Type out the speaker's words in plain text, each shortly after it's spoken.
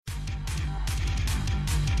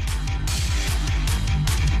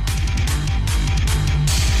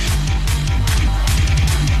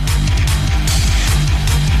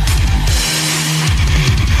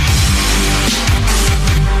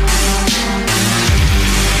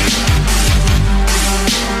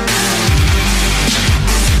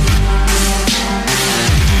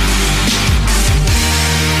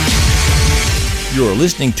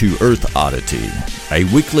listening to Earth Oddity, a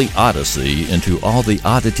weekly odyssey into all the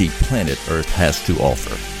oddity planet Earth has to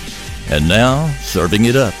offer. And now, serving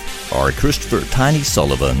it up are Christopher Tiny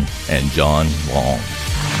Sullivan and John Long.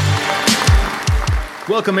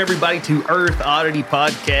 Welcome, everybody, to Earth Oddity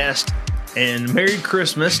Podcast, and Merry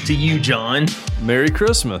Christmas to you, John. Merry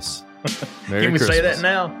Christmas. Can we say that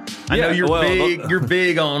now? I know you're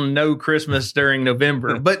big on no Christmas during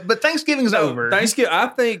November, but Thanksgiving's over. I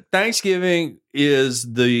think Thanksgiving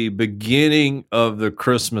is the beginning of the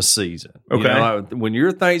Christmas season. Okay. You know, like when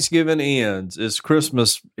your Thanksgiving ends, it's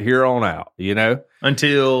Christmas here on out, you know?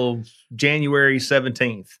 Until January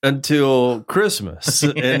 17th. Until Christmas.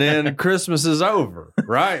 And then Christmas is over,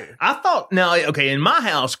 right? I thought, in my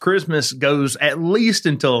house, Christmas goes at least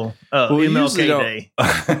until MLK Day.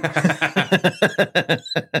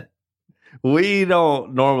 We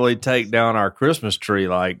don't normally take down our Christmas tree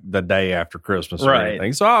like the day after Christmas or right.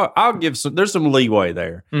 anything. So I'll give there's some leeway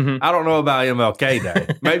there. Mm-hmm. I don't know about MLK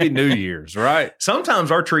Day. Maybe New Year's, right? Sometimes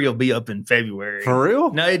our tree will be up in February. For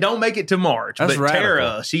real? No, it don't make it to March. That's but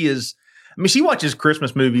radical. Tara, she watches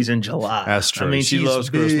Christmas movies in July. That's true. I mean, she she's loves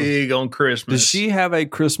big Christmas. on Christmas. Does she have a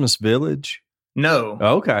Christmas village? No.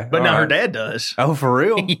 Okay. But all now right. her dad does. Oh, for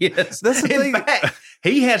real? Yes. That's the In thing. fact,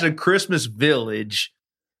 he has a Christmas village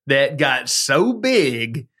that got so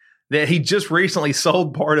big that he just recently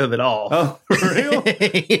sold part of it off. Oh, for real?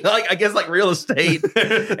 I guess real estate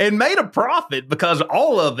and made a profit because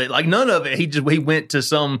all of it, none of it, he went to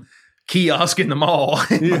some kiosk in the mall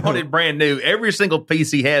and bought it brand new. Every single piece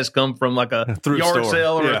he has come from a thrift yard store.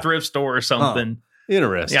 sale or Yeah. a thrift store or something. Huh.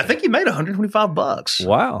 Interesting. Yeah, I think he made $125.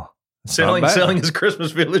 Wow. That's not bad. Selling his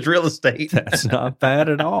Christmas village real estate. That's not bad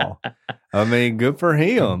at all. I mean, good for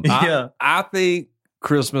him. Yeah. I think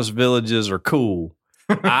Christmas villages are cool.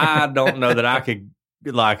 I don't know that I could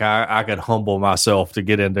I could humble myself to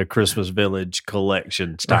get into Christmas village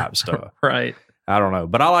collection type stuff. Right. I don't know,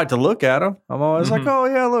 but I like to look at them. I'm always like, oh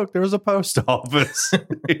yeah, look, there's a post office.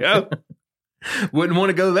 Yeah, Wouldn't want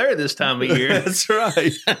to go there this time of year. that's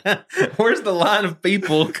right. Where's the line of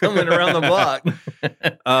people coming around the block?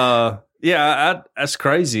 That's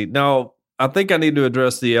crazy. No, I think I need to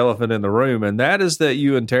address the elephant in the room, and that is that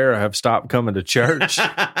you and Tara have stopped coming to church.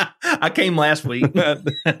 I came last week.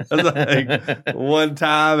 One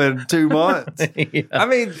time in 2 months. Yeah. I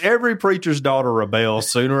mean, every preacher's daughter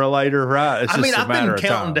rebels sooner or later, right? It's just a I've matter been of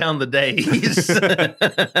counting time. down the days.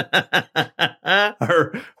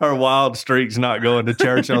 Her wild streak's not going to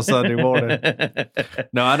church on Sunday morning.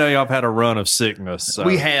 No, I know y'all have had a run of sickness. So.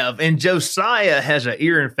 We have, and Josiah has an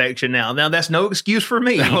ear infection now. Now that's no excuse for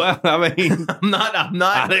me. Well, I mean, I'm not.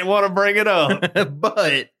 I didn't want to bring it up.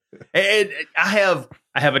 But I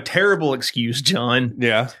have a terrible excuse, John.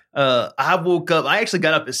 Yeah. I woke up. I actually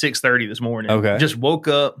got up at 6:30 this morning. Okay. Just woke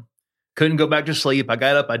up, couldn't go back to sleep. I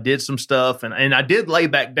got up, I did some stuff, and I did lay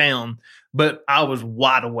back down, but I was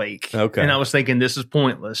wide awake. Okay. And I was thinking, this is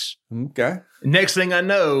pointless. Okay. Next thing I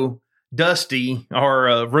know, Dusty, our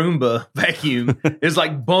Roomba vacuum, is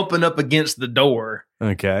bumping up against the door.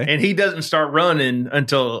 Okay. And he doesn't start running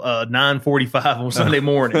until 9:45 on Sunday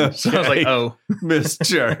morning. So I was like, oh. Missed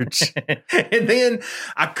church. And then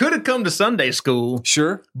I could have come to Sunday school,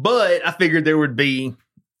 Sure. but I figured there would be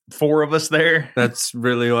 4 of us there. That's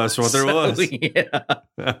what there was. Yeah.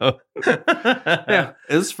 Yeah,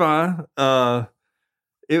 it's fine.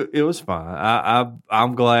 It was fine.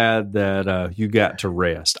 I'm glad that you got to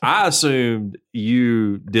rest. I assumed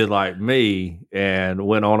you did like me and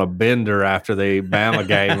went on a bender after the Bama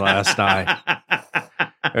game last night,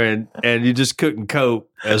 and you just couldn't cope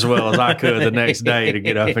as well as I could the next day to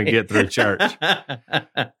get up and get through church.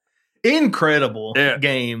 Incredible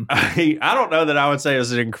game. I don't know that I would say it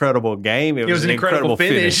was an incredible game. It was an incredible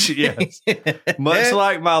finish. Yes. Much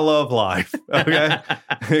like my love life. Okay.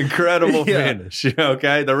 Incredible finish.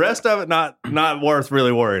 Okay. The rest of it, not worth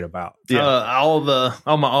really worrying about. Yeah. All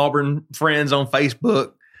my Auburn friends on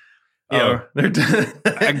Facebook, they're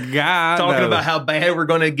a guy talking about how bad we're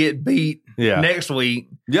going to get beat next week.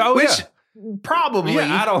 Which probably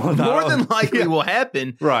I don't know. More than likely will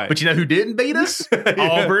happen. Right. But you know who didn't beat us?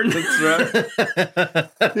 Auburn. That's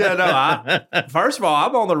right. First of all,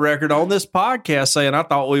 I'm on the record on this podcast saying I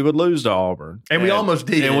thought we would lose to Auburn. And we almost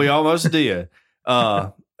did. And we almost did.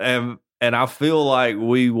 And I feel like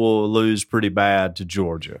we will lose pretty bad to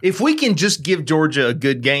Georgia. If we can just give Georgia a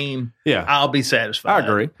good game, I'll be satisfied. I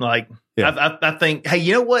agree. I think, hey,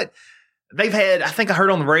 you know what? They've had, I think I heard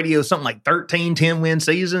on the radio, something like 13 10-win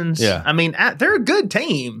seasons. Yeah. I mean, they're a good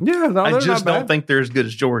team. Yeah, no, I just not bad. don't think they're as good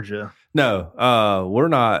as Georgia. No, we're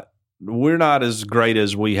not as great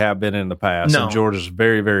as we have been in the past. No. And Georgia's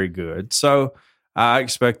very, very good. So I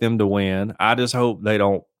expect them to win. I just hope they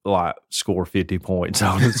don't score 50 points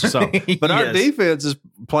on us or something. But our defense has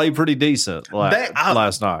played pretty decent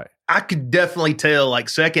last night. I could definitely tell,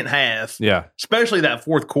 second half, especially that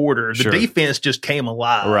fourth quarter, the defense just came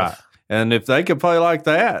alive. Right. And if they could play like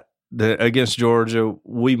that against Georgia,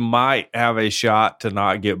 we might have a shot to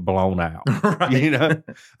not get blown out. Right.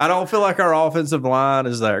 I don't feel like our offensive line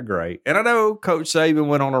is that great. And I know Coach Saban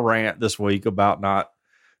went on a rant this week about not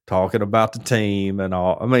talking about the team and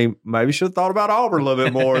all. I mean, maybe should have thought about Auburn a little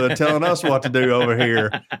bit more than telling us what to do over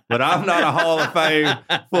here. But I'm not a Hall of Fame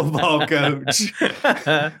football coach.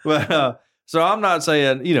 But so I'm not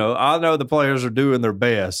saying, I know the players are doing their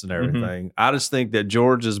best and everything. Mm-hmm. I just think that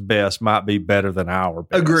Georgia's best might be better than our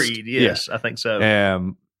best. Agreed. Yes, I think so.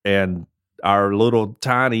 And our little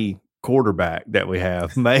tiny quarterback that we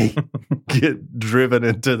have may get driven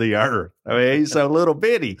into the earth. I mean, he's so little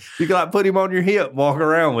bitty. You can put him on your hip, walk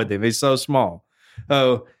around with him. He's so small.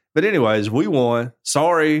 But anyways, we won.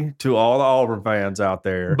 Sorry to all the Auburn fans out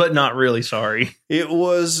there. But not really sorry. It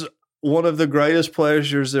was one of the greatest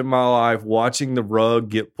pleasures in my life watching the rug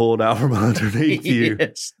get pulled out from underneath you.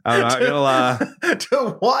 Yes. I'm not going to lie.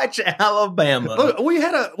 To watch Alabama Look, we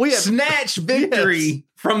had snatch victory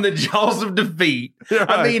from the jaws of defeat. Right.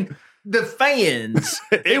 I mean, the fans,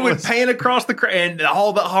 it would pan across the crowd, and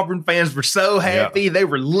all the Auburn fans were so happy. They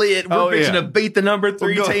were lit. We're fixing to beat the number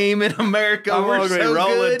 3 team in America. We're so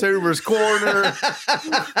rolling good. Toomer's Corner,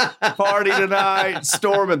 party tonight,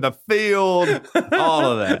 storming the field, all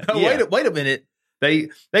of that. Wait a minute. They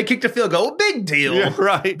kicked a field goal. Big deal. Yeah,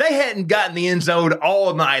 right. They hadn't gotten the end zone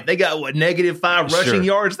all night. They got, -5 rushing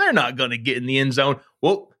yards? They're not going to get in the end zone.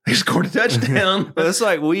 Well, they scored a touchdown. It's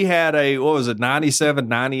like we had a, 97,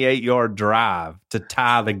 98-yard drive to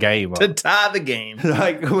tie the game up. To tie the game.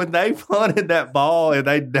 Like when they punted that ball and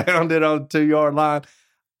they downed it on the 2-yard line,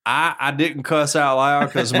 I didn't cuss out loud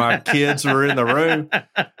because my kids were in the room,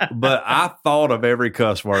 but I thought of every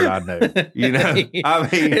cuss word I knew. I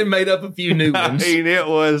mean, it made up a few new ones. I mean, it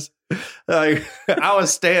was like I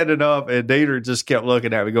was standing up and Dieter just kept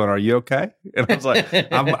looking at me, going, "Are you okay?" And I was like,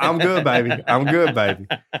 "I'm good, baby. I'm good, baby."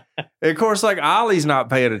 And of course, Ollie's not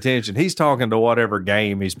paying attention. He's talking to whatever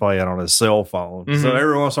game he's playing on his cell phone. Mm-hmm. So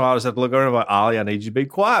every once in a while, I just have to look over and be like, "Ollie, I need you to be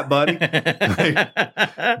quiet, buddy."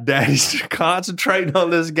 Daddy's concentrating on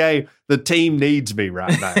this game. The team needs me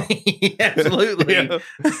right now. Absolutely.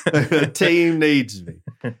 The team needs me.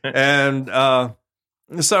 And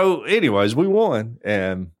so, anyways, we won,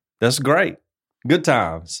 and that's great. Good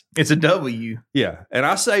times. It's a W. Yeah. And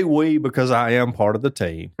I say we because I am part of the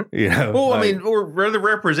team. Well, I mean, we're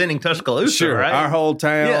representing Tuscaloosa, right? Our whole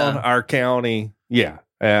town, our county. Yeah.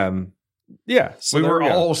 Yeah. So we were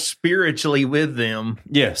all spiritually with them.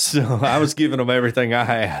 Yes. So I was giving them everything I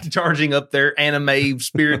had. Charging up their anime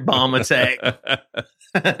spirit bomb attack.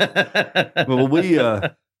 Well,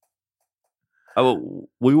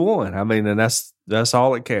 we won. I mean, and that's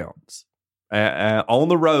all that counts. On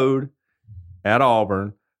the road at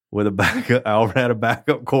Auburn with a backup. Auburn had a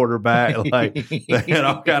backup quarterback. They had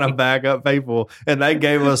all kind of backup people, and they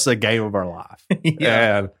gave us a game of our life.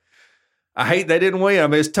 Yeah. And I hate they didn't win. I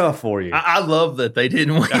mean, it's tough for you. I love that they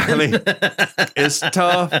didn't win. I mean, it's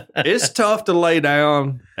tough. It's tough to lay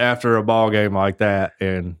down after a ball game like that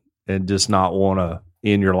and just not want to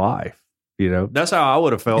end your life. That's how I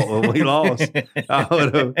would have felt when we lost. I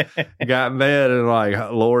would have got mad and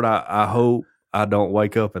Lord, I hope I don't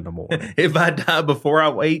wake up in the morning. If I die before I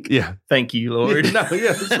wake, thank you, Lord.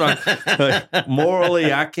 It's fine.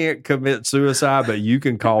 Morally, I can't commit suicide, but you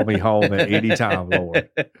can call me home at any time, Lord.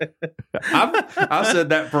 I've said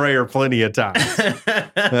that prayer plenty of times.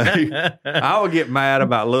 I would get mad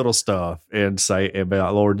about little stuff and be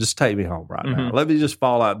like, Lord, just take me home right now. Let me just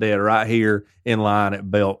fall out dead right here in line at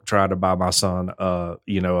Belk trying to buy my son, a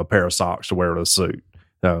pair of socks to wear with a suit.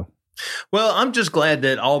 So. Well, I'm just glad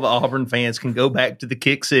that all the Auburn fans can go back to the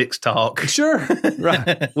Kick Six talk. Sure.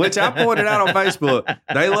 Right. Which I pointed out on Facebook.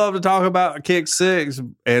 They love to talk about Kick Six,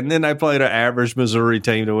 and then they played an average Missouri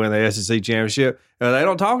team to win the SEC championship. And they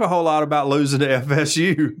don't talk a whole lot about losing to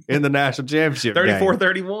FSU in the national championship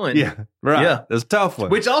 34-31. Yeah. Right. Yeah. It's a tough one.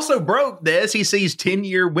 Which also broke the SEC's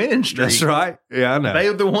 10-year winning streak. That's right. Yeah, I know. They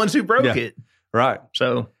were the ones who broke it. Right.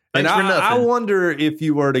 So, thanks for nothing. I wonder if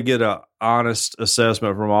you were to get an honest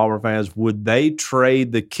assessment from Auburn fans, would they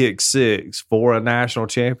trade the Kick Six for a national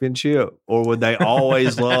championship, or would they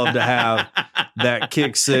always love to have that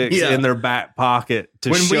Kick Six in their back pocket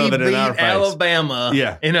to shove it in our face?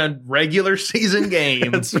 Alabama in a regular season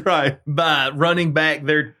game. That's right. By running back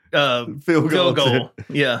their field goal. Tip.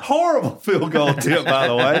 Yeah. Horrible field goal tip, by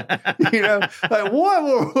the way. Like, what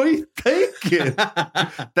were we thinking?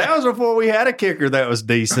 That was before we had a kicker that was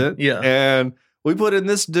decent. Yeah. And we put in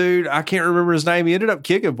this dude, I can't remember his name. He ended up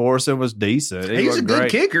kicking for us and was decent. He's a good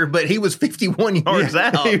kicker, but he was 51 yards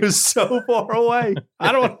out. He was so far away.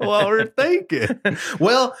 I don't know what we were thinking.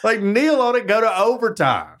 Well, like, kneel on it, go to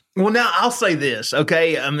overtime. Well, now I'll say this,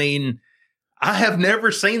 okay? I mean, I have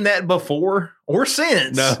never seen that before or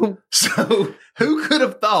since. No. So who could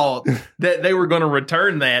have thought that they were going to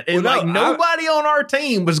return that? And nobody on our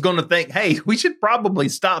team was going to think, hey, we should probably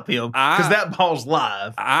stop him because that ball's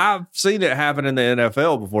live. I've seen it happen in the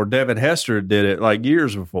NFL before. Devin Hester did it like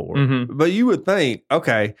years before. Mm-hmm. But you would think,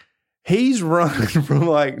 okay, he's running from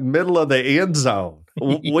like middle of the end zone.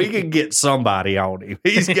 We can get somebody on him.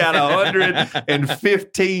 He's got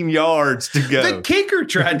 115 yards to go. The kicker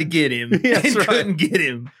tried to get him and couldn't get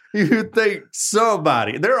him. You'd think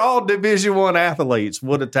somebody, they're all Division I athletes,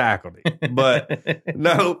 would have tackled him. But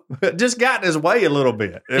no, just got in his way a little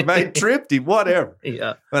bit. It may tripped him, whatever.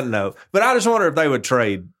 Yeah. But no. But I just wonder if they would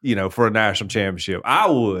trade, for a national championship. I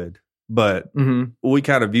would, but we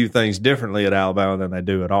kind of view things differently at Alabama than they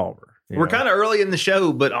do at Auburn. We're kind of early in the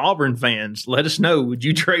show, but Auburn fans, let us know. Would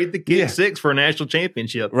you trade the kick six for a national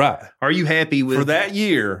championship? Right. Are you happy with... For that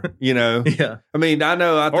year, Yeah. I mean, I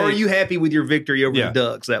know... Or are you happy with your victory over the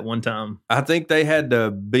Ducks that one time? I think they had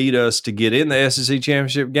to beat us to get in the SEC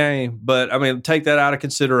championship game. But, I mean, take that out of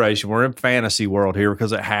consideration. We're in fantasy world here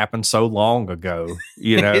because it happened so long ago.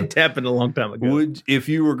 It happened a long time ago. If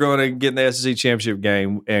you were going to get in the SEC championship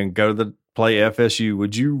game and go to play FSU,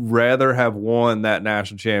 would you rather have won that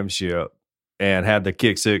national championship and had the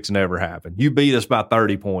kick six never happen? You beat us by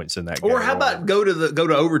 30 points in that game. Or how about go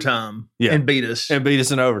to overtime and beat us? And beat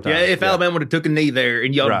us in overtime. Yeah, if Alabama would have took a knee there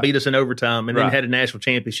and y'all beat us in overtime and then had a national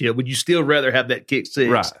championship, would you still rather have that kick six?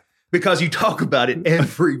 Right. Because you talk about it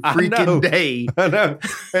every freaking day. I know.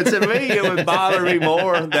 And to me, it would bother me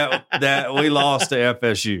more that we lost to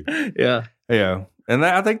FSU. Yeah. Yeah. And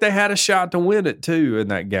I think they had a shot to win it, too, in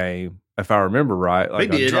that game, if I remember right.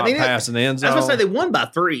 Like they did. A drop pass in the end zone. I was going to say they won by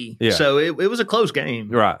 3. Yeah. So it was a close game.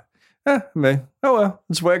 Right. I mean, oh, well.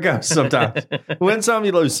 That's the way it goes sometimes. Win some,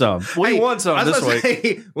 you lose some. We won some this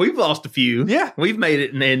week. We've lost a few. Yeah. We've made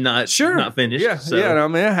it and not finished. Yeah. So. Yeah. I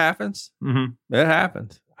mean, it happens. Mm-hmm. It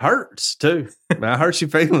happens. Hurts, too. It hurts your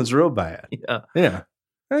feelings real bad. Yeah. Yeah.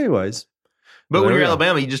 Anyways. But when you're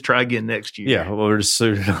Alabama, you just try again next year. Yeah, well, we're just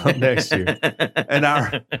suited up next year. And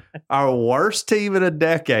our worst team in a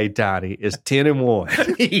decade, Tiny, is 10-1.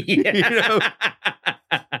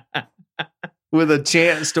 With a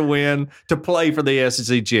chance to win, to play for the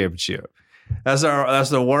SEC championship. That's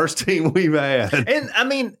the worst team we've had. And I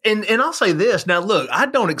mean, and I'll say this. Now, look, I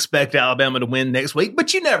don't expect Alabama to win next week,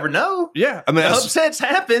 but you never know. Yeah. I mean, upsets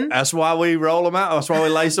happen. That's why we roll them out. That's why we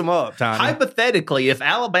lace them up, Tiny. Hypothetically, if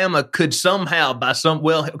Alabama could somehow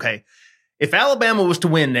if Alabama was to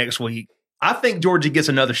win next week, I think Georgia gets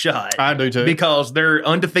another shot. I do too. Because they're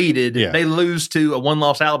undefeated. Yeah. They lose to a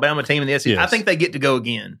one-loss Alabama team in the SEC. Yes. I think they get to go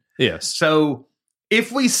again. Yes. So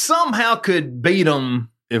if we somehow could beat them,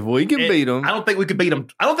 if we can beat them. I don't think we could beat them.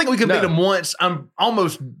 I don't think we could beat them once. I'm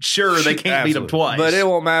almost sure they can't beat them twice. But it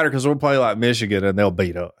won't matter because we'll play like Michigan and they'll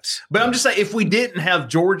beat us. But I'm just saying, if we didn't have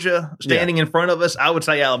Georgia standing in front of us, I would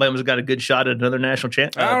say Alabama's got a good shot at another national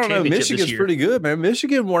championship. I don't know. Michigan's pretty good, man.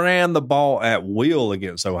 Michigan ran the ball at will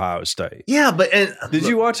against Ohio State. Yeah, but did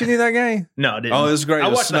you watch any of that game? No, I didn't. Oh, it was great. I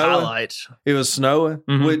watched the highlights. It was snowing,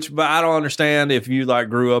 but I don't understand if you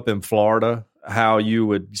grew up in Florida, how you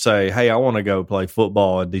would say, hey, I want to go play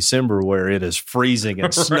football in December where it is freezing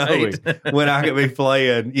and snowing when I could be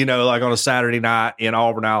playing, like on a Saturday night in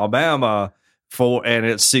Auburn, Alabama and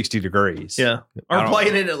it's 60 degrees. Yeah. Or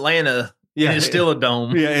playing in Atlanta. Yeah. And it's still a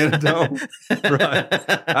dome. Yeah, in a dome. Right.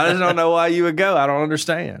 I just don't know why you would go. I don't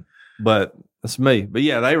understand. But that's me. But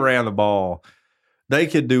yeah, they ran the ball. They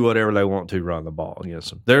could do whatever they want to run the ball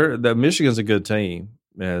against them. Michigan's a good team.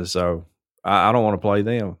 And so I don't want to play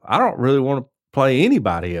them. I don't really want to play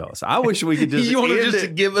anybody else. I wish we could just you want to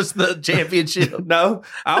just give us the championship? No,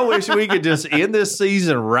 I wish we could just end this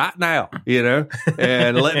season right now,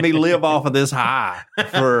 and let me live off of this high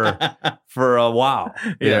for a while.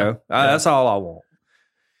 That's all I want.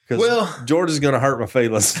 Because Georgia's going to hurt my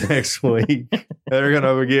feelings next week. They're going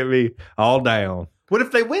to get me all down. What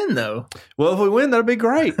if they win, though? Well, if we win, that'd be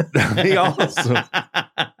great. That'd be awesome.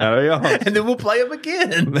 That'd be awesome. And then we'll play them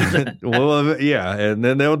again. Well, yeah, and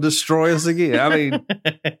then they'll destroy us again. I mean,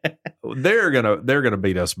 they're gonna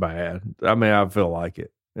beat us bad. I mean, I feel like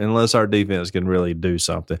it. unless our defense can really do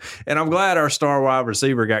something. And I'm glad our star wide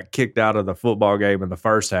receiver got kicked out of the football game in the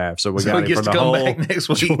first half, so we got him for the whole next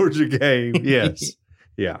week. Georgia game. Yes,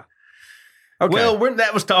 yeah. Okay. Well,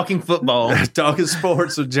 that was talking football, talking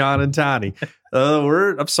sports with John and Tiny.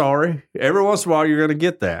 I'm sorry. Every once in a while, you're going to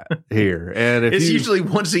get that here, and it's usually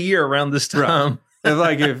once a year around this time. Right. And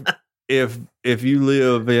like if you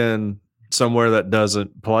live in somewhere that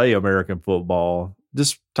doesn't play American football,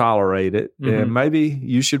 just tolerate it, and maybe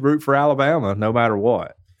you should root for Alabama no matter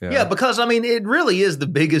what. Yeah, because I mean, it really is the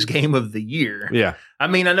biggest game of the year. Yeah, I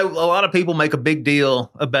mean, I know a lot of people make a big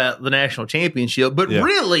deal about the national championship, but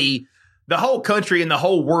really, the whole country and the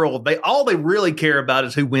whole world, all they really care about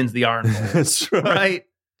is who wins the Iron Bowl. That's right.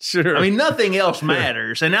 Sure. I mean, nothing else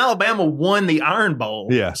matters. And Alabama won the Iron Bowl.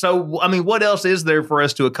 Yeah. So, I mean, what else is there for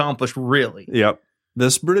us to accomplish, really? Yep.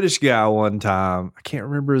 This British guy one time, I can't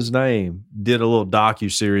remember his name, did a little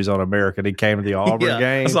docuseries on America. And he came to the Auburn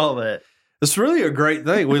game. I saw that. It's really a great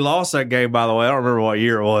thing. We lost that game, by the way. I don't remember what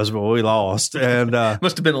year it was, but we lost. And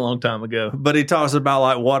must have been a long time ago. But he talks about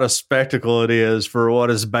like what a spectacle it is for what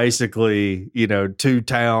is basically, two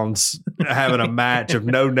towns having a match of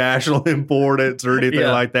no national importance or anything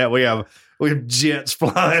like that. We have jets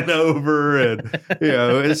flying over, and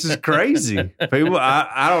it's just crazy. People,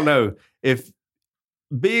 I don't know if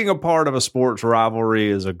being a part of a sports rivalry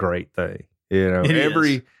is a great thing.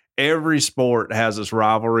 Every sport has its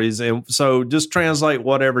rivalries, and so just translate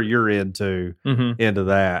whatever you're into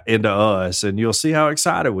into us, and you'll see how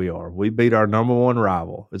excited we are. We beat our number one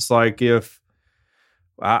rival. It's like if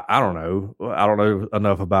I don't know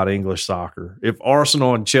enough about English soccer. If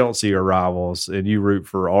Arsenal and Chelsea are rivals, and you root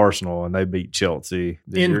for Arsenal and they beat Chelsea,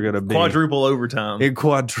 then you're going to be quadruple overtime, like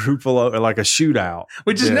a shootout,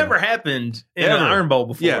 which has never happened in an Iron Bowl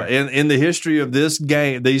before. Yeah, in the history of this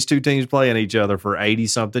game, these two teams playing each other for 80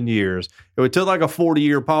 something years, it took like a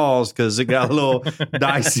 40-year pause because it got a little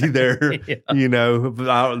dicey there.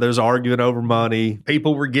 There's arguing over money.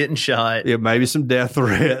 People were getting shot. Yeah, maybe some death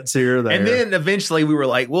threats here or there. And then eventually we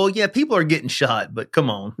were like, well, yeah, people are getting shot, but come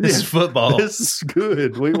on, this is football. This is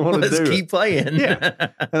good. We want to do it. Let's keep playing. Yeah,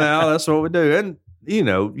 now that's what we do. And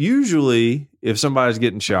usually if somebody's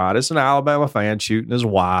getting shot, it's an Alabama fan shooting his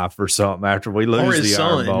wife or something after we lose the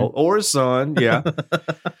Iron Bowl, or his son. Yeah.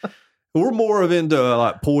 We're more of into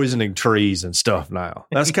like poisoning trees and stuff now.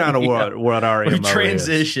 That's kind of what our MO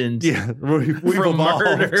transitioned. Is. Yeah, we've from evolved.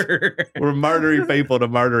 Murder. We're murdering people to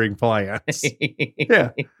murdering plants. Yeah,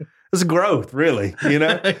 it's growth, really.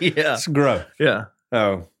 Yeah, it's growth. Yeah.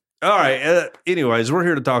 Oh, all right. Anyways, we're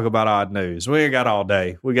here to talk about odd news. We ain't got all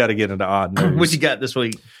day. We got to get into odd news. What you got this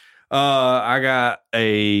week? I got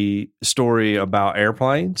a story about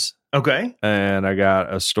airplanes. Okay, and I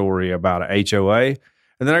got a story about an HOA.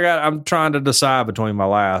 And then I'm trying to decide between my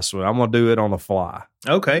last one. I'm going to do it on the fly.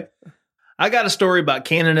 Okay. I got a story about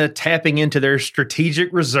Canada tapping into their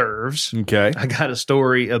strategic reserves. Okay. I got a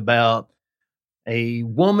story about a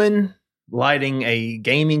woman lighting a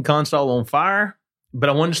gaming console on fire. But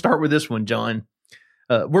I wanted to start with this one, John.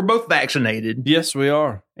 We're both vaccinated. Yes, we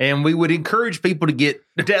are. And we would encourage people to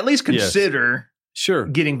at least consider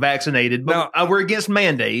getting vaccinated, but now, we're against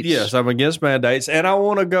mandates. Yes, I'm against mandates, and I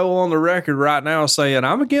want to go on the record right now saying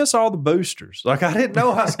I'm against all the boosters. Like, I didn't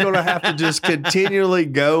know I was going to have to just continually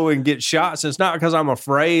go and get shots. It's not because I'm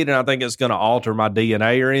afraid and I think it's going to alter my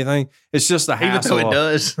DNA or anything. It's just the hassle. Even though it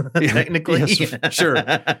does, technically. Yes, sure.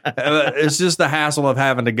 It's just the hassle of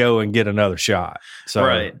having to go and get another shot. So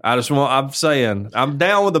I'm saying I'm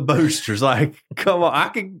down with the boosters. Like, come on, I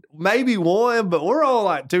could maybe one, but we're all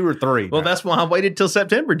like 2 or 3. Well, that's why I waited till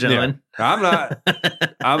September, John. Yeah,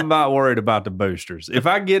 I'm not worried about the boosters. If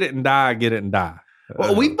I get it and die, I get it and die.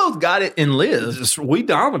 Well, we both got it and lived. We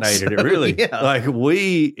dominated it, really. Like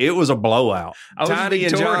it was a blowout. Tiny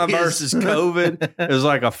and John versus COVID. It was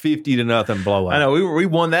like a 50-0 blowout. I know we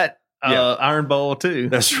won that Iron Bowl too.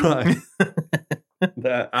 That's right.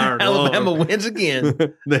 The Iron Alabama Lung. wins again.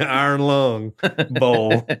 The Iron Lung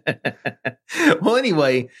Bowl. Well,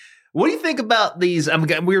 anyway, what do you think about these?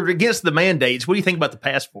 We were against the mandates. What do you think about the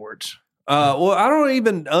passports? Well, I don't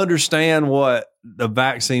even understand what the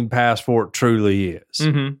vaccine passport truly is.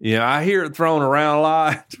 Mm-hmm. I hear it thrown around a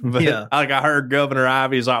lot, but like I heard Governor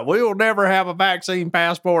Ivey's like, we'll never have a vaccine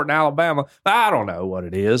passport in Alabama. I don't know what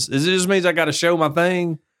it is. It just means I got to show my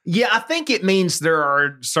thing. Yeah, I think it means there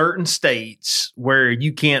are certain states where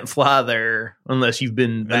you can't fly there unless you've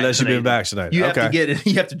been vaccinated. You have to get it.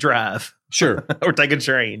 You have to drive. Sure. Or take a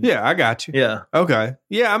train. Yeah, I got you. Yeah. Okay.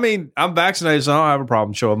 Yeah, I mean, I'm vaccinated, so I don't have a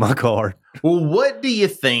problem showing my card. Well, what do you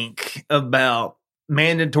think about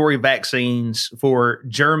mandatory vaccines for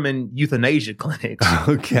German euthanasia clinics?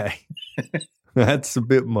 Okay. That's a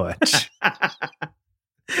bit much.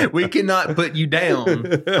 We cannot put you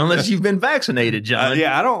down unless you've been vaccinated, John.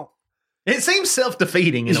 Yeah, I don't. It seems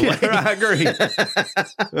self-defeating in a way. I agree.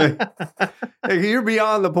 You're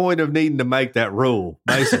beyond the point of needing to make that rule,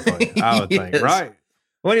 basically, I would think, right?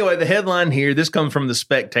 Well, anyway, the headline here, this comes from The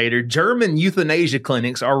Spectator. German euthanasia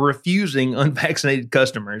clinics are refusing unvaccinated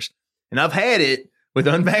customers. And I've had it with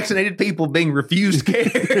unvaccinated people being refused care.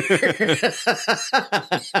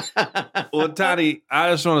 Well, Tiny,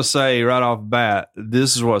 I just want to say right off the bat,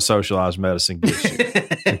 this is what socialized medicine gets you.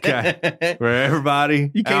 Okay? Where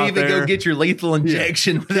everybody You can't even go get your lethal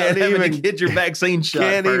injection without having to get your vaccine shot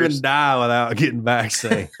Can't first. even die without getting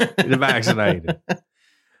vaccinated.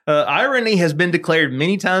 Irony has been declared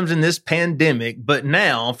many times in this pandemic, but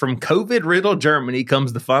now from COVID-riddled Germany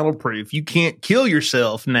comes the final proof. You can't kill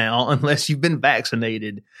yourself now unless you've been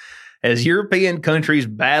vaccinated. As European countries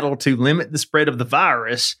battle to limit the spread of the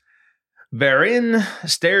virus, Verein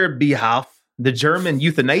Sterbehaft, the German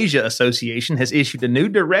Euthanasia Association, has issued a new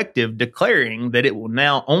directive declaring that it will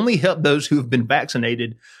now only help those who have been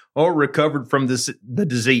vaccinated or recovered from the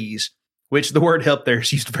disease. Which the word help there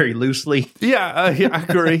is used very loosely. Yeah, I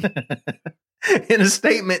agree. In a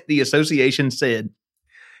statement, the association said,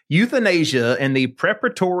 euthanasia and the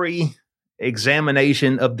preparatory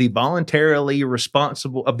examination of the voluntary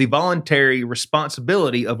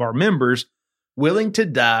responsibility of our members willing to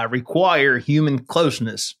die require human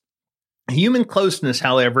closeness. Human closeness,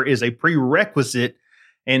 however, is a prerequisite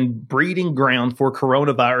and breeding ground for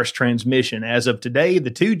coronavirus transmission. As of today,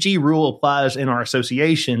 the 2G rule applies in our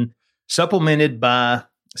association, supplemented by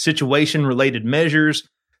situation-related measures,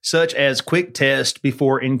 such as quick test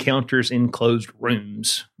before encounters in closed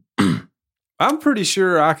rooms. I'm pretty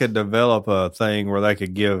sure I could develop a thing where they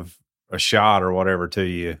could give a shot or whatever to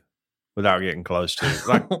you without getting close to it.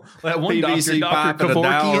 Like that one PVC Dr. pipe and a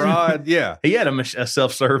dowel Kevorkian, rod. Yeah. he had a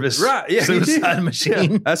self-service suicide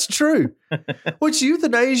machine. Yeah, that's true. Which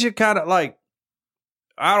euthanasia kind of like,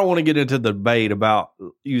 I don't want to get into the debate about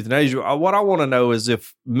euthanasia. What I want to know is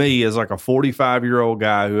if me, as like a 45-year-old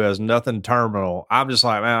guy who has nothing terminal, I'm just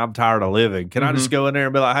like, man, I'm tired of living. Can I just go in there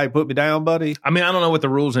and be like, hey, put me down, buddy? I mean, I don't know what the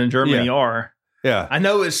rules in Germany are. Yeah. I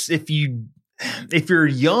know it's if you're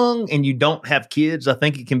young and you don't have kids, I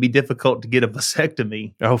think it can be difficult to get a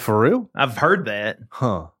vasectomy. Oh, for real? I've heard that.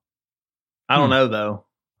 Huh. I don't know, though.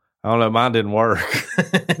 I don't know. Mine didn't work.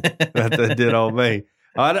 That did on me.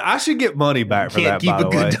 I should get money back for that, by the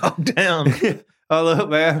way. Can't keep a good dog down. Oh, look,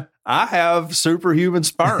 man, I have superhuman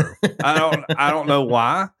sperm. I don't know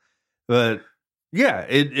why, but yeah,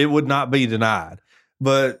 it would not be denied.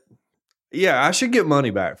 But yeah, I should get money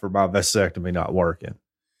back for my vasectomy not working.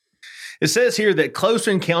 It says here that close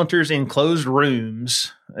encounters in closed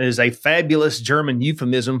rooms is a fabulous German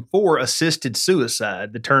euphemism for assisted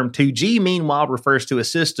suicide. The term 2G, meanwhile, refers to a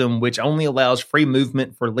system which only allows free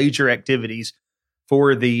movement for leisure activities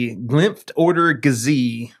for the Glimpft oder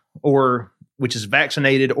Gezi, or which is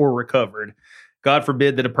vaccinated or recovered. God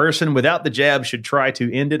forbid that a person without the jab should try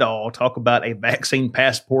to end it all. Talk about a vaccine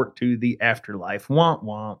passport to the afterlife. Womp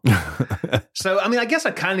womp. So, I mean, I guess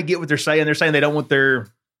I kind of get what they're saying. They're saying they don't want their,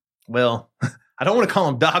 well, I don't want to call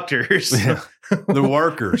them doctors. Yeah. The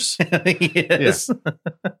workers. Yes.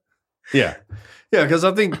 Yeah. Yeah, because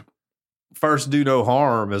I think first do no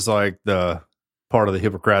harm is like the part of the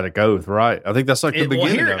Hippocratic Oath, right? I think that's like the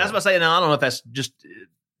beginning of it. I was about to say, now I don't know if that's just,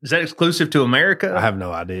 is that exclusive to America? I have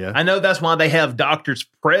no idea. I know that's why they have doctors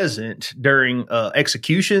present during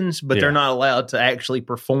executions, but they're not allowed to actually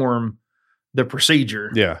perform the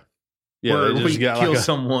procedure. Yeah. Yeah, where they we just got kill like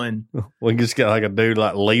someone. We just got like a dude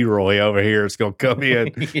like Leroy over here. It's going to come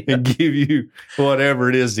in and give you whatever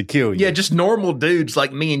it is to kill you. Yeah, just normal dudes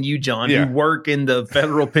like me and you, John, who work in the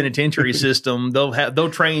federal penitentiary system.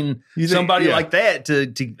 They'll train somebody like that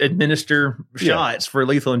to administer shots for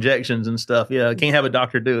lethal injections and stuff. Yeah, can't have a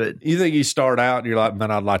doctor do it. You think you start out and you're like,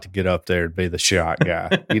 man, I'd like to get up there and be the shot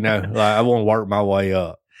guy. You know, like I want to work my way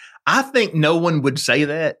up. I think no one would say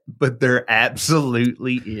that, but there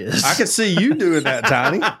absolutely is. I can see you doing that,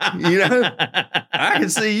 Tiny. You know, I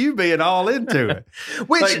can see you being all into it.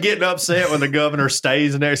 Which, like getting upset when the governor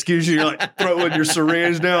stays in there. Excuse you, you're like throwing your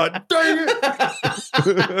syringe down. Like, dang it.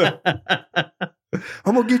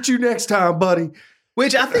 I'm going to get you next time, buddy.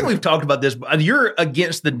 Which I think we've talked about this. You're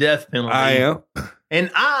against the death penalty. I am.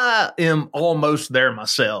 And I am almost there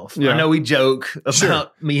myself. Yeah. I know we joke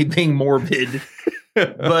about me being morbid.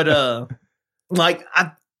 But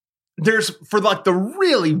there's for like the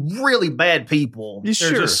really, really bad people, there's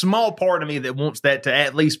a small part of me that wants that to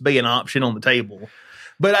at least be an option on the table.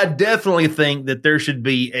 But I definitely think that there should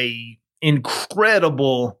be a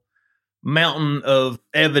incredible mountain of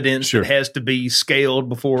evidence that has to be scaled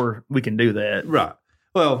before we can do that. Right.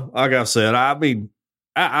 Well, like I said, I mean,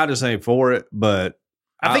 I just ain't for it, but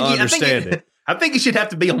I understand it. I think it should have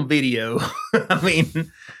to be on video. I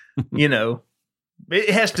mean, you know, it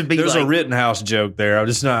has to be. There's a Rittenhouse joke there.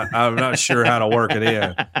 I'm not sure how to work it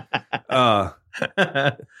in.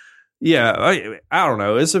 Yeah, I don't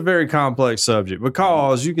know. It's a very complex subject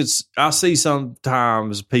because I see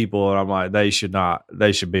sometimes people and I'm like, they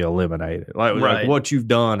should be eliminated. Like what you've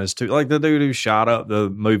done is like the dude who shot up the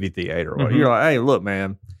movie theater. Mm-hmm. You're like, hey, look,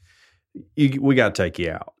 man, we got to take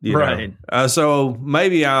you out. You know? So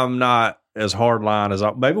maybe I'm not as hardline as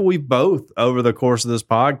maybe we both over the course of this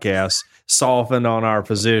podcast softened on our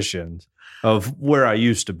positions of where I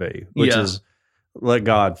used to be, which is let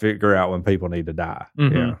God figure out when people need to die.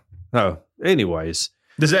 Mm-hmm. Yeah. Oh, anyways.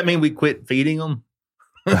 Does that mean we quit feeding them?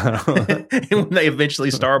 And when they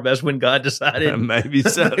eventually starve, that's when God decided maybe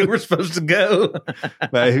so. They were supposed to go.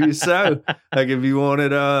 Maybe so. Like if you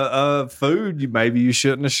wanted food, maybe you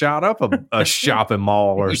shouldn't have shot up a shopping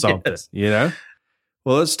mall or something, you know?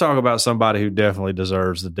 Well, let's talk about somebody who definitely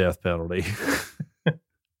deserves the death penalty.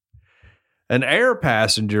 An air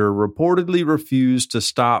passenger reportedly refused to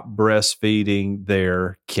stop breastfeeding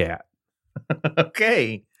their cat.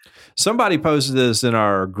 Okay. Somebody posted this in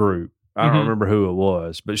our group. I don't remember who it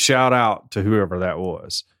was, but shout out to whoever that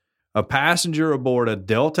was. A passenger aboard a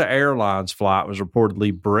Delta Airlines flight was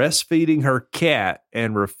reportedly breastfeeding her cat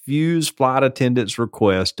and refused flight attendants'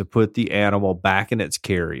 request to put the animal back in its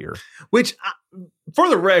carrier. Which, for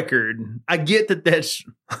the record, I get that that's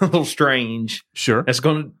a little strange. Sure. That's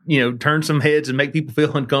going to, turn some heads and make people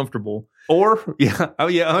feel uncomfortable.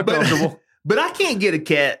 Uncomfortable. But I can't get a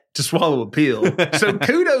cat to swallow a pill. So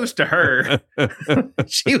kudos to her.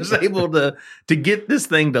 She was able to get this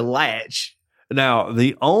thing to latch. Now,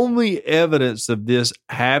 the only evidence of this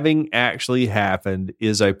having actually happened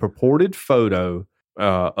is a purported photo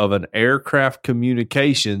of an aircraft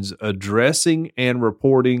communications addressing and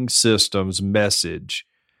reporting systems message.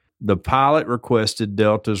 The pilot requested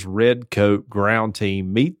Delta's Red Coat ground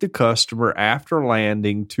team meet the customer after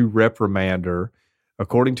landing to reprimand her.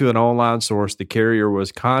 According to an online source, the carrier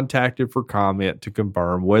was contacted for comment to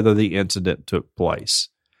confirm whether the incident took place.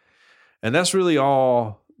 And that's really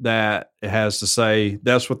all that it has to say.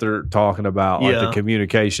 That's what they're talking about, like the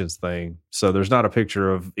communications thing. So there's not a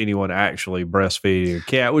picture of anyone actually breastfeeding a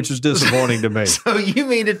cat, which is disappointing to me. So you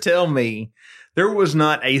mean to tell me there was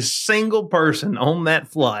not a single person on that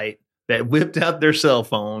flight that whipped out their cell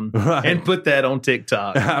phone and put that on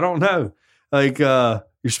TikTok? I don't know. Like,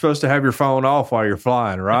 you're supposed to have your phone off while you're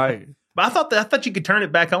flying, right? But I thought you could turn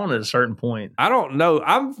it back on at a certain point. I don't know.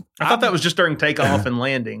 I thought that was just during takeoff and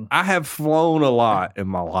landing. I have flown a lot in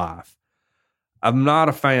my life. I'm not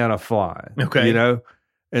a fan of flying. Okay.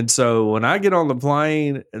 And so when I get on the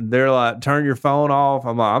plane and they're like, turn your phone off,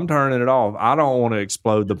 I'm like, I'm turning it off. I don't want to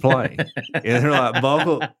explode the plane. And they're like,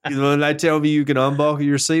 buckle. When they tell me you can unbuckle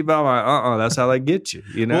your seatbelt, I'm like, that's how they get you,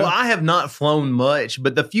 Well, I have not flown much,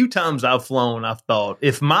 but the few times I've flown, I've thought,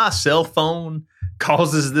 if my cell phone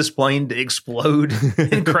causes this plane to explode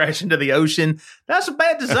and crash into the ocean, that's a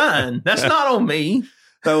bad design. That's not on me.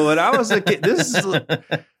 So when I was a kid, this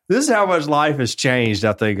is how much life has changed,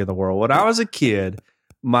 I think, in the world. When I was a kid,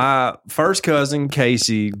 my first cousin,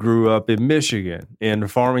 Casey, grew up in Michigan, in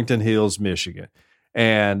Farmington Hills, Michigan.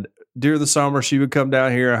 And during the summer, she would come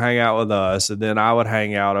down here and hang out with us, and then I would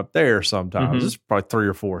hang out up there sometimes. Mm-hmm. This is probably 3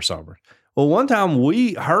 or 4 summers. Well, one time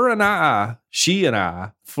she and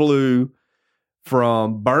I flew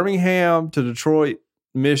from Birmingham to Detroit,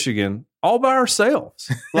 Michigan, all by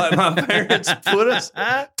ourselves. Like my parents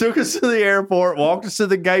took us to the airport, walked us to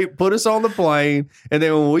the gate, put us on the plane. And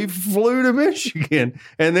then when we flew to Michigan,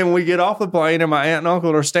 and then we get off the plane and my aunt and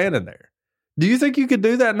uncle are standing there. Do you think you could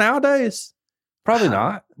do that nowadays? Probably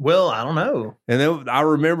not. Well, I don't know. And then I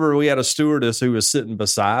remember we had a stewardess who was sitting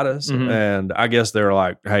beside us. Mm-hmm. And I guess they were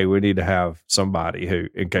like, hey, we need to have somebody who,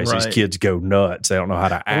 in case these kids go nuts, they don't know how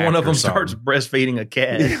to act. One of them starts breastfeeding a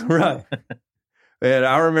cat. Right. And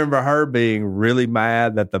I remember her being really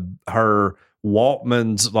mad that her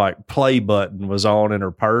Walkman's like play button was on in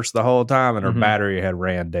her purse the whole time and her battery had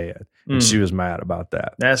ran dead. And she was mad about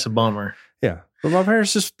that. That's a bummer. Yeah. But my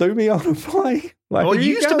parents just threw me on a plane. Like, well,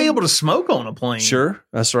 you used to be able to smoke on a plane. Sure.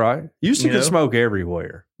 That's right. You could smoke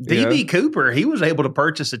everywhere. D.B. Cooper, he was able to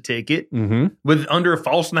purchase a ticket with under a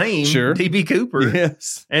false name, D.B. Cooper.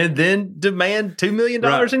 Yes. And then demand $2 million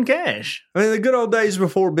in cash. I mean, the good old days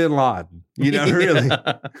before bin Laden,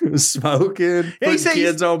 really. Smoking, putting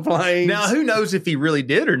kids on planes. Now, who knows if he really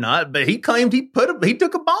did or not, but he claimed he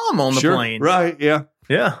took a bomb on the plane. Right, yeah.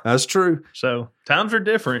 Yeah. That's true. So, times are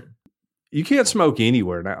different. you can't smoke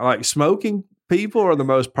anywhere now. Like smoking people are the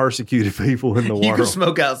most persecuted people in the world. You can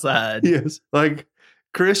smoke outside. Yes. Like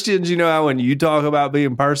Christians, you know how when you talk about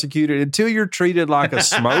being persecuted, until you're treated like a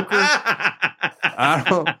smoker, I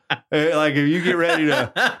don't like if you get ready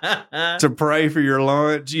to pray for your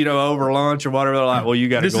lunch, over lunch or whatever, they're like, well, you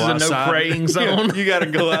got to go outside. This is a no praying zone. You got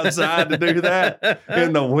to go outside to do that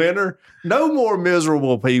in the winter. No more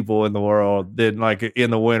miserable people in the world than like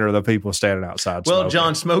in the winter, the people standing outside. Well, smoking.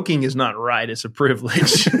 John, smoking is not right. It's a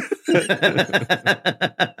privilege.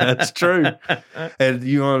 That's true. And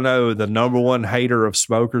you want to know the number one hater of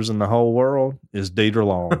smokers in the whole world is Dieter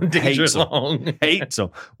Long. Dieter Long. Hates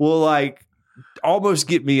them. Will like almost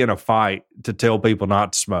get me in a fight to tell people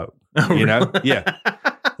not to smoke. Yeah.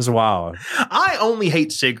 It's wild. I only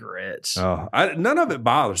hate cigarettes. Oh, none of it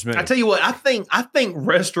bothers me. I tell you what, I think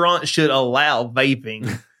restaurants should allow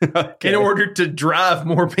vaping in order to drive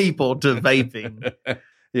more people to vaping.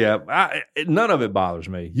 Yeah, none of it bothers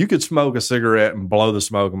me. You could smoke a cigarette and blow the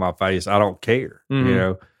smoke in my face. I don't care,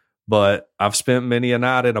 But I've spent many a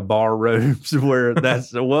night in a bar room where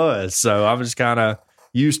it was. So I'm just kind of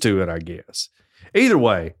used to it, I guess. Either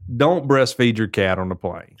way, don't breastfeed your cat on the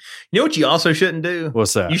plane. You know what you also shouldn't do?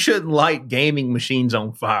 What's that? You shouldn't light gaming machines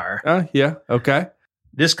on fire. Yeah, okay.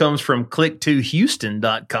 This comes from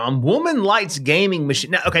click2houston.com. Woman lights gaming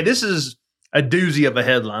machine. Now, okay, this is a doozy of a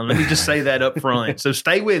headline. Let me just say that up front. So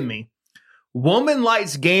stay with me. Woman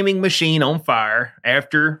lights gaming machine on fire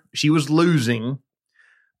after she was losing,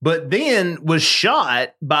 but then was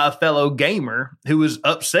shot by a fellow gamer who was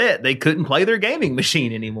upset they couldn't play their gaming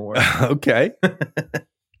machine anymore. Okay.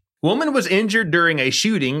 Woman was injured during a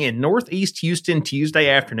shooting in Northeast Houston Tuesday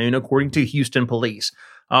afternoon, according to Houston police.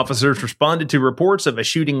 Officers responded to reports of a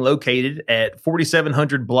shooting located at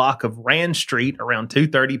 4700 block of Rand Street around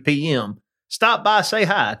 2:30 p.m. Stop by, say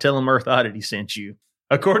hi, tell them Earth Oddity sent you.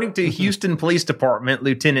 According to Houston Police Department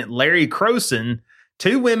Lieutenant Larry Croson,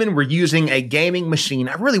 2 women were using a gaming machine.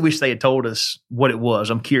 I really wish they had told us what it was.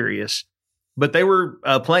 I'm curious. But they were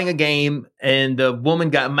playing a game, and the woman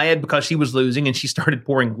got mad because she was losing, and she started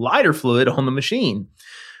pouring lighter fluid on the machine.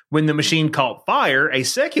 When the machine caught fire, a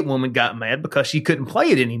second woman got mad because she couldn't play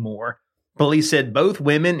it anymore. Police said both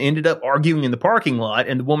women ended up arguing in the parking lot,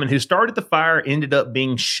 and the woman who started the fire ended up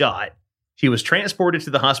being shot. She was transported to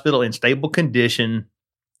the hospital in stable condition.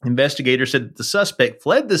 Investigators said that the suspect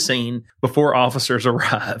fled the scene before officers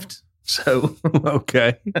arrived. So,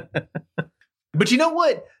 okay. But you know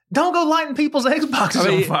what? Don't go lighting people's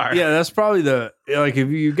Xboxes on fire. Yeah, that's probably if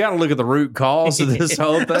you got to look at the root cause of this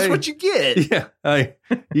whole thing. That's what you get. Yeah.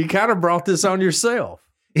 You kind of brought this on yourself.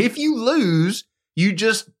 If you lose, you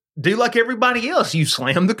just do like everybody else. You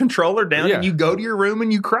slam the controller down and you go to your room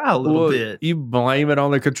and you cry a little bit. You blame it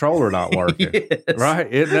on the controller not working. Yes. Right?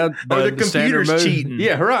 Or the computer's cheating.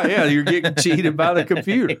 Yeah, right. Yeah, you're getting cheated by the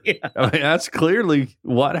computer. Yeah. I mean, that's clearly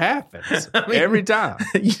what happens every time.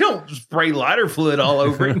 You don't spray lighter fluid all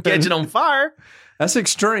over it and catch it on fire. That's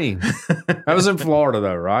extreme. That was in Florida,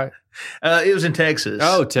 though, right? It was in Texas.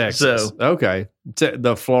 Oh, Texas. So, okay.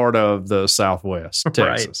 The Florida of the Southwest,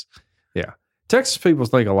 Texas. Right. Yeah. Texas people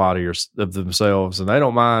think a lot of themselves, and they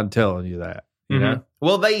don't mind telling you that. You know?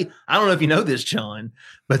 Well, I don't know if you know this, John,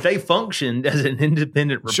 but they functioned as an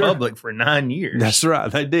independent republic for 9 years. That's right.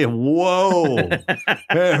 They did. Whoa.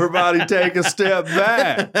 Everybody take a step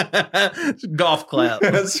back. Golf clap.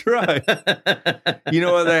 That's right. You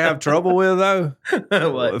know what they have trouble with, though?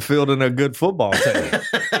 What? Fielding a good football team.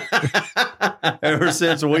 Ever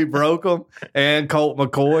since we broke them and Colt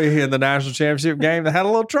McCoy in the national championship game, they had a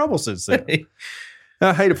little trouble since then.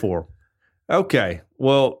 I hate it for them. Okay.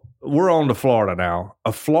 Well, we're on to Florida now.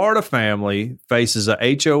 A Florida family faces a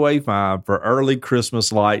HOA fine for early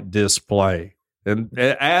Christmas light display. And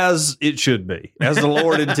as it should be, as the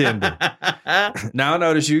Lord intended. Now I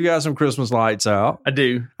notice you got some Christmas lights out. I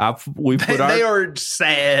do. They are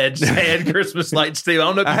sad Christmas lights too. I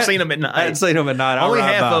don't know if you've seen them at night. I haven't seen them at night. Only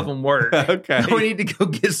half of them work. Okay. We need to go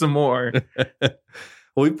get some more.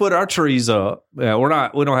 We put our trees up. Yeah,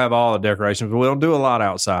 we don't have all the decorations, but we don't do a lot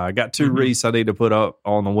outside. I got 2 wreaths I need to put up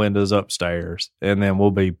on the windows upstairs, and then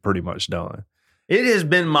we'll be pretty much done. It has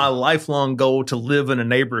been my lifelong goal to live in a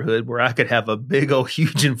neighborhood where I could have a big old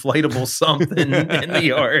huge inflatable something in the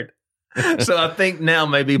yard. So I think now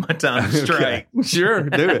may be my time to strike. Okay. Sure,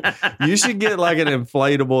 do it. You should get like an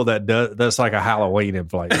inflatable that's like a Halloween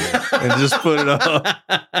inflatable and just put it up.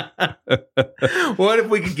 What if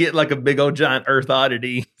we could get like a big old giant Earth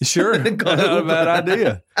Oddity? Sure, not a bad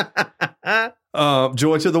idea.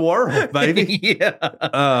 Joy to the world, baby.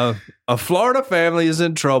 Yeah. A Florida family is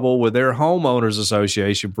in trouble with their homeowners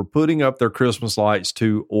association for putting up their Christmas lights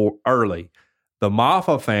too early. The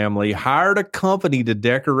Maffa family hired a company to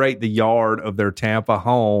decorate the yard of their Tampa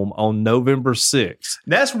home on November 6th.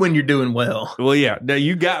 That's when you're doing well. Well, yeah. Now,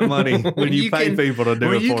 you got money when you pay people to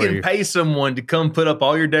do it for you. When you can pay someone to come put up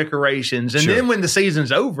all your decorations. And then when the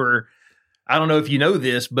season's over, I don't know if you know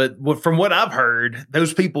this, but from what I've heard,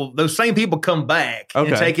 those same people come back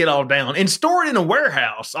and take it all down and store it in a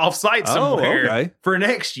warehouse off-site somewhere for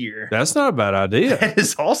next year. That's not a bad idea. That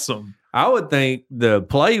is awesome. I would think the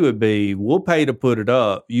play would be, we'll pay to put it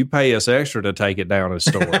up. You pay us extra to take it down and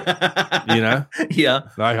store it. You know? Yeah.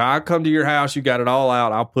 Like, I come to your house, you got it all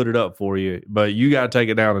out, I'll put it up for you. But you got to take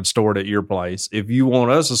it down and store it at your place. If you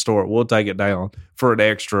want us to store it, we'll take it down for an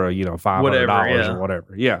extra, $500 or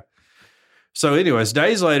whatever. Yeah. So anyways,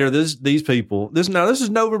 days later, these people, this is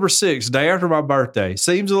November 6th, day after my birthday.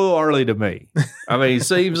 Seems a little early to me. I mean,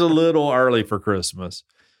 seems a little early for Christmas.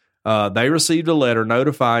 They received a letter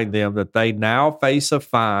notifying them that they now face a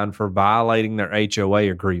fine for violating their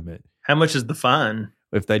HOA agreement. How much is the fine?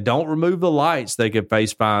 If they don't remove the lights, they could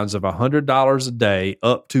face fines of $100 a day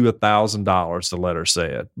up to $1,000, the letter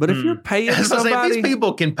said. But if you're paying somebody... these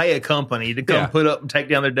people can pay a company to come put up and take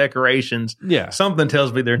down their decorations. Yeah. Something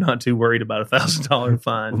tells me they're not too worried about $1,000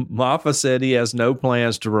 fine. Maffa said he has no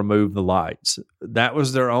plans to remove the lights. That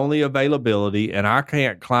was their only availability, and I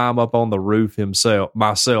can't climb up on the roof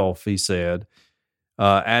myself, he said,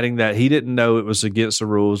 adding that he didn't know it was against the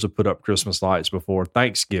rules to put up Christmas lights before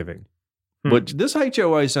Thanksgiving. But this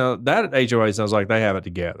HOA sounds like they have it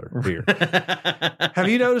together here. Have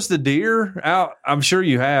you noticed the deer out? I'm sure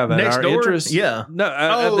you have. Next door? Entrance. Yeah. No,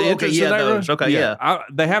 at the entrance those. Okay, yeah.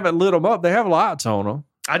 They haven't lit them up. They have lights on them.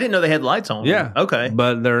 I didn't know they had lights on them. Yeah. Okay.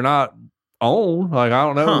 But they're not on. Like, I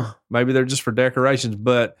don't know. Huh. Maybe they're just for decorations.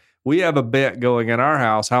 But we have a bet going in our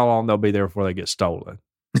house how long they'll be there before they get stolen.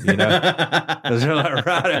 You know? Because they're like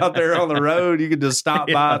right out there on the road. You can just stop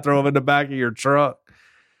by, throw them in the back of your truck.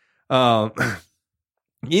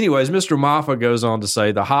 Anyways, Mr. Maffa goes on to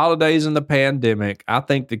say, the holidays and the pandemic, I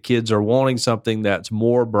think the kids are wanting something that's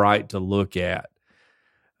more bright to look at.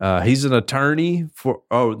 He's an attorney for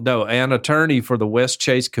the West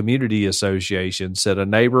Chase Community Association, said a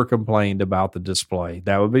neighbor complained about the display.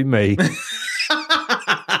 That would be me.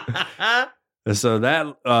 So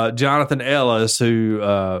that Jonathan Ellis, who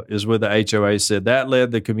is with the HOA, said that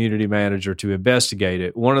led the community manager to investigate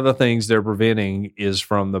it. One of the things they're preventing is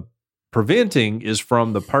from the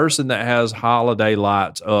person that has holiday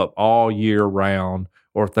lights up all year round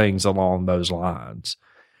or things along those lines.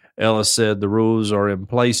 Ellis said the rules are in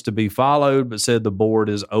place to be followed, but said the board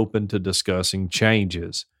is open to discussing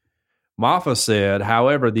changes. Maffa said,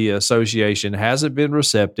 however, the association hasn't been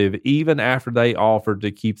receptive even after they offered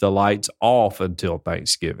to keep the lights off until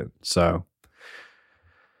Thanksgiving. So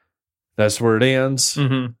that's where it ends.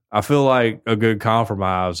 Mm-hmm. I feel like a good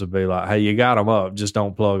compromise would be like, hey, you got them up, just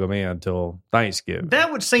don't plug them in until Thanksgiving.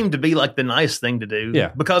 That would seem to be like the nice thing to do.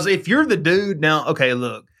 Yeah. Because if you're the dude now, okay,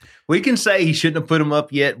 look, we can say he shouldn't have put them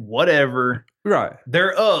up yet, whatever. Right.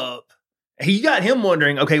 They're up. He got him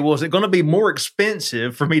wondering, okay, well, is it going to be more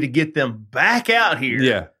expensive for me to get them back out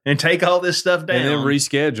here and take all this stuff down? And then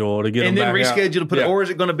reschedule to get them back out. And then reschedule to put it, or is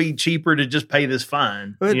it going to be cheaper to just pay this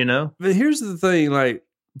fine, But here's the thing, like,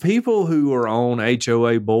 people who are on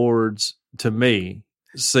HOA boards, to me,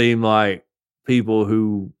 seem like people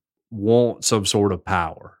who want some sort of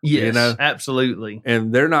power. Yes, absolutely.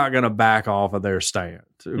 And they're not going to back off of their stand.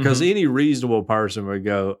 Because any reasonable person would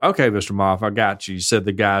go, okay, Mr. Moff, I got you. You said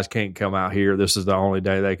the guys can't come out here. This is the only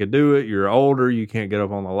day they could do it. You're older. You can't get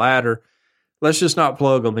up on the ladder. Let's just not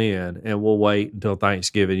plug them in, and we'll wait until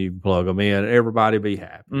Thanksgiving. You can plug them in. Everybody be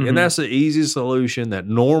happy. Mm-hmm. And that's the easiest solution that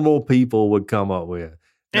normal people would come up with.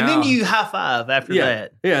 And then you high five after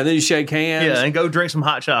that. Yeah, and then you shake hands. Yeah, and go drink some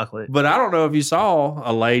hot chocolate. But I don't know if you saw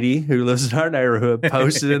a lady who lives in our neighborhood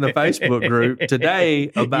posted in the Facebook group today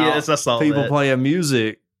about people playing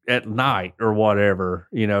music at night or whatever,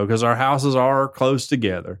 because our houses are close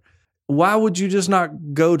together. Why would you just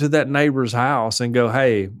not go to that neighbor's house and go,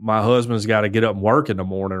 hey, my husband's got to get up and work in the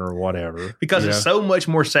morning or whatever? Because it's so much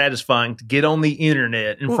more satisfying to get on the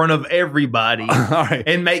internet in front of everybody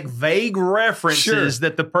and make vague references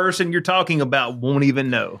that the person you're talking about won't even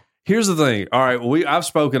know. Here's the thing. All right, I've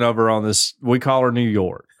spoken of her on this. We call her New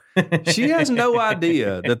York. She has no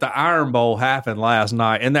idea that the Iron Bowl happened last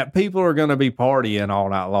night and that people are going to be partying all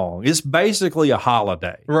night long. It's basically a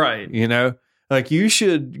holiday. Right. Like, you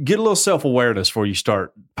should get a little self-awareness before you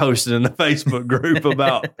start posting in the Facebook group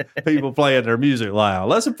about people playing their music loud.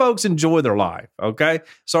 Let some folks enjoy their life, okay?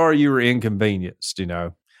 Sorry you were inconvenienced,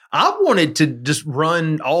 I wanted to just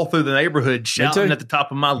run all through the neighborhood shouting at the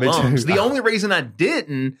top of my lungs. The only reason I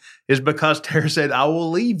didn't is because Tara said, I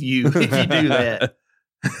will leave you if you do that.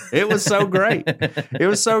 It was so great. It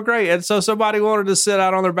was so great. And so somebody wanted to sit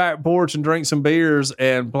out on their back porch and drink some beers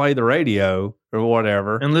and play the radio or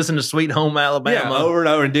whatever. And listen to Sweet Home Alabama. Yeah, over and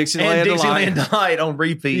over. And Dixieland Delight on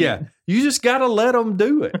repeat. Yeah. You just got to let them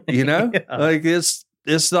do it, you know? Yeah. Like it's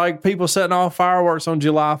like people setting off fireworks on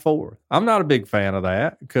July 4th. I'm not a big fan of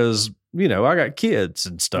that because, you know, I got kids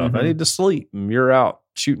and stuff. I need to sleep and you're out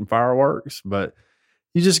shooting fireworks. But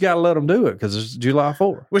you just got to let them do it because it's July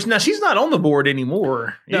 4th. Which now she's not on the board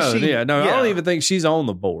anymore. I don't even think she's on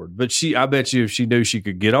the board. But I bet you if she knew she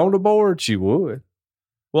could get on the board, she would.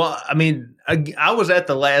 Well, I mean, I was at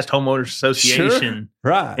the last homeowners association,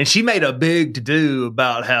 right? And she made a big to do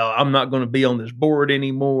about how I'm not going to be on this board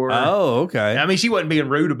anymore. Oh, okay. I mean, she wasn't being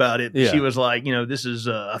rude about it. She was like, you know, this is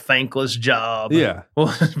a thankless job. Yeah.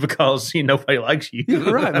 Well, because nobody likes you,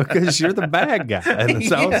 right? Because you're the bad guy in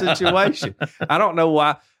this whole situation. I don't know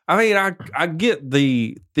why. I mean, I get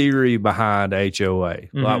the theory behind HOA.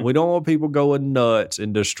 Like, we don't want people going nuts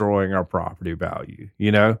and destroying our property value,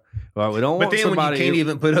 you know? Like, we don't want somebody... when you can't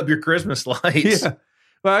even put up your Christmas lights. Yeah.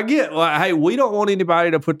 Well, I get, hey, we don't want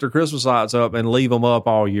anybody to put their Christmas lights up and leave them up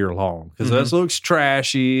all year long because that looks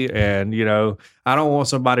trashy. And, you know, I don't want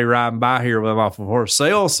somebody riding by here with my for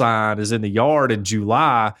sale sign is in the yard in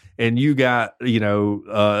July and you got, you know,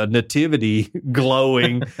 a nativity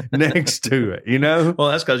glowing next to it, you know? Well,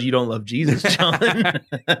 that's because you don't love Jesus, John.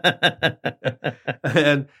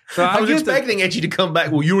 And so I was expecting at you to come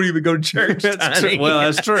back. Well, you don't even go to church.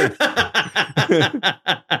 Well, that's true.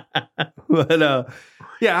 But,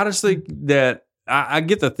 yeah, I just think that I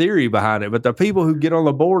get the theory behind it, but the people who get on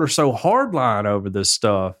the board are so hardline over this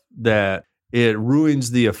stuff that it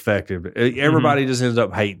ruins the effect of it. Everybody just ends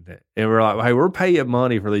up hating it. And we're like, hey, we're paying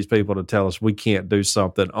money for these people to tell us we can't do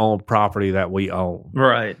something on property that we own.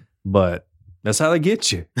 Right. But that's how they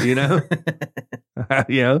get you, you know?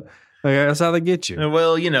 You know? That's how they get you.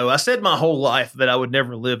 Well, you know, I said my whole life that I would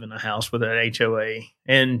never live in a house with an HOA.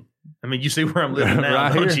 And I mean, you see where I'm living now,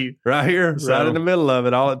 right don't here, you? Right here, So, right in the middle of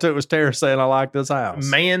it. All it took was Tara saying, I like this house.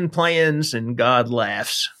 Man plans and God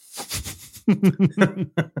laughs.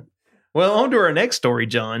 Well, on to our next story,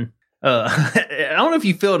 John. I don't know if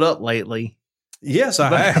you filled up lately. Yes,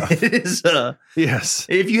 I have. It is, yes.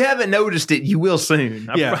 If you haven't noticed it, you will soon.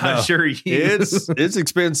 I assure you. It's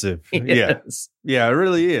expensive. Yes. Yeah, it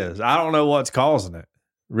really is. I don't know what's causing it.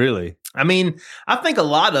 Really. I mean, I think a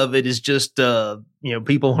lot of it is just,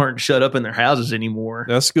 people aren't shut up in their houses anymore.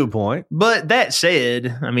 That's a good point. But that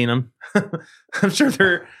said, I mean, I'm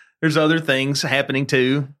sure there's other things happening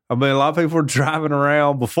too. I mean, a lot of people were driving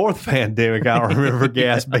around before the pandemic. I don't remember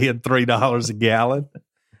gas being $3 a gallon.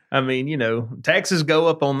 I mean, you know, taxes go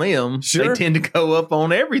up on them. Sure. They tend to go up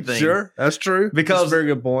on everything. Sure, that's true. Because that's a very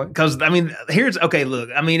good point. Because, I mean, look,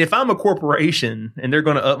 I mean, if I'm a corporation and they're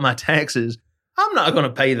going to up my taxes, I'm not going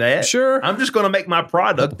to pay that. Sure. I'm just going to make my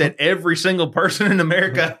product that every single person in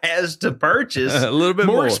America has to purchase a little bit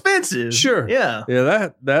more expensive. Sure. Yeah. Yeah,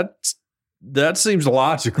 that seems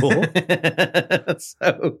logical.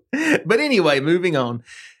 But anyway, moving on.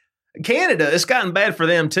 Canada, it's gotten bad for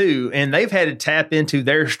them too, and they've had to tap into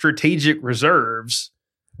their strategic reserves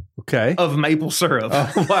of maple syrup.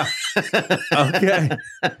 Oh, wow. Okay.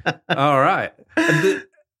 All right.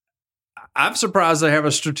 I'm surprised they have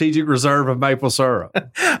a strategic reserve of maple syrup.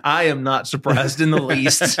 I am not surprised in the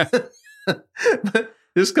least.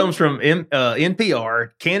 This comes from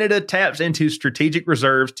NPR. Canada taps into strategic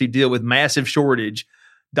reserves to deal with massive shortage, ...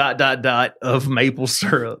 of maple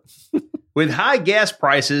syrup. While high gas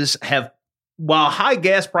prices have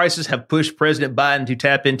pushed President Biden to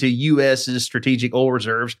tap into U.S.'s strategic oil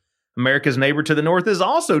reserves, America's neighbor to the north is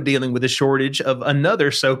also dealing with a shortage of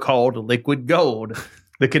another so-called liquid gold.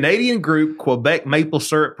 The Canadian group Quebec Maple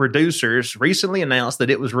Syrup Producers recently announced that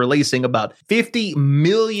it was releasing about 50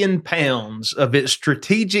 million pounds of its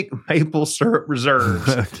strategic maple syrup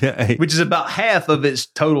reserves, which is about half of its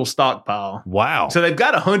total stockpile. Wow. So they've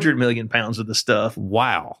got 100 million pounds of the stuff.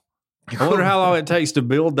 Wow. I wonder how long it takes to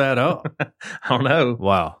build that up. I don't know.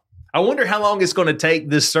 Wow. I wonder how long it's going to take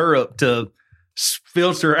this syrup to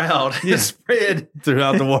filter out and spread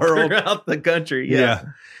throughout the world, throughout the country. Yeah.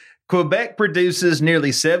 Quebec produces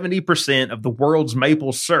nearly 70% of the world's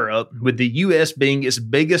maple syrup, with the U.S. being its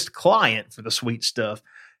biggest client for the sweet stuff.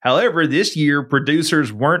 However, this year,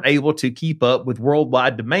 producers weren't able to keep up with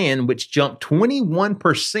worldwide demand, which jumped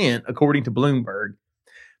 21%, according to Bloomberg.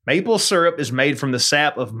 Maple syrup is made from the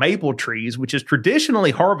sap of maple trees, which is traditionally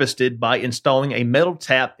harvested by installing a metal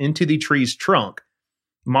tap into the tree's trunk.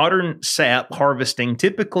 Modern sap harvesting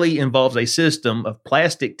typically involves a system of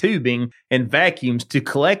plastic tubing and vacuums to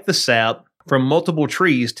collect the sap from multiple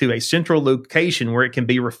trees to a central location where it can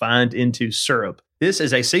be refined into syrup. This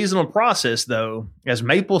is a seasonal process, though, as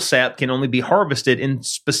maple sap can only be harvested in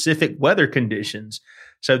specific weather conditions.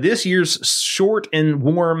 So this year's short and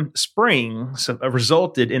warm spring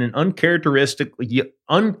resulted in an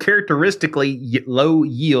uncharacteristically low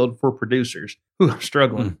yield for producers. Ooh, I'm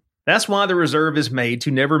struggling. That's why the reserve is made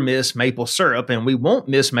to never miss maple syrup, and we won't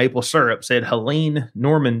miss maple syrup, said Helene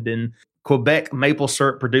Normandin, Quebec Maple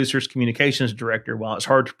Syrup Producers Communications Director. While it's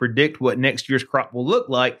hard to predict what next year's crop will look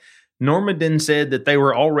like, Normandin said that they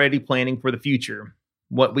were already planning for the future.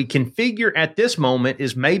 What we can figure at this moment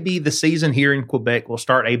is maybe the season here in Quebec will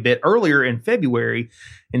start a bit earlier in February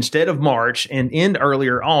instead of March and end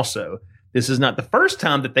earlier also. This is not the first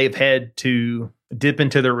time that they've had to dip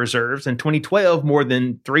into their reserves. In 2012, more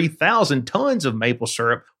than 3,000 tons of maple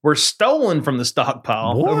syrup were stolen from the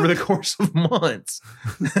stockpile over the course of months.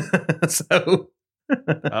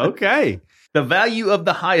 Okay. The value of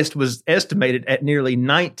the heist was estimated at nearly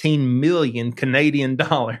 19 million Canadian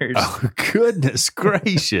dollars. Oh, goodness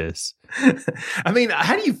gracious. I mean,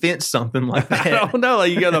 how do you fence something like that? I don't know.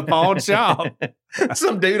 Like you got a pawn shop.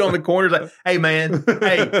 Some dude on the corner is like, hey, man,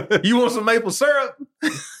 you want some maple syrup?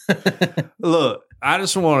 Look, I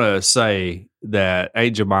just want to say that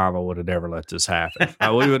Aunt Jemima would have never let this happen.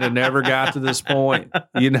 We would have never got to this point,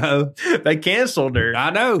 you know? They canceled her.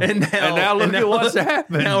 I know. And now look at what's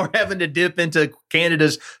happened. Now we're having to dip into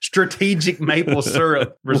Canada's strategic maple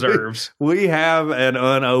syrup reserves. We have an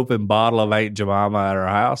unopened bottle of Aunt Jemima at our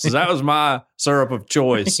house. That was my syrup of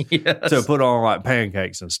choice to put on like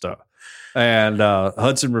pancakes and stuff. And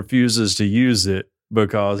Hudson refuses to use it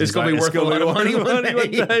because it's going to be worth a lot of money one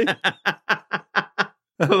day.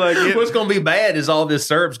 What's going to be bad is all this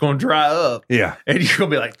syrup's going to dry up. Yeah. And you're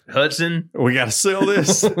going to be like, Hudson, we got to sell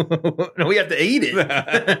this. No, we have to eat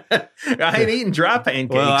it. I ain't eating dry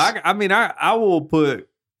pancakes. Well, I will put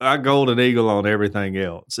a golden eagle on everything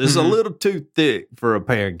else. It's a little too thick for a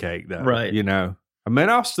pancake, though. Right. You know, I mean,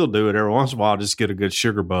 I'll still do it every once in a while, just get a good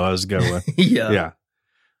sugar buzz going. Yeah.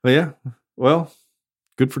 But yeah. Well,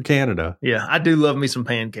 good for Canada. Yeah. I do love me some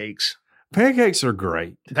pancakes. Pancakes are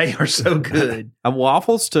great. They are so good.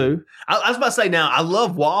 Waffles too. I was about to say now, I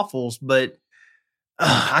love waffles, but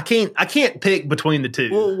I can't pick between the two.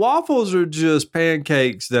 Well, waffles are just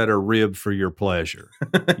pancakes that are ribbed for your pleasure.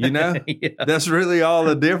 You know, That's really all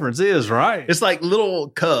the difference is, right? It's like little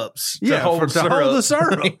cups to hold the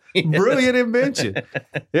syrup. Brilliant invention.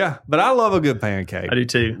 Yeah, but I love a good pancake. I do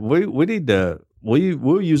too. We need to.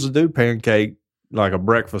 We'll usually do pancake like a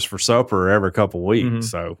breakfast for supper every couple of weeks.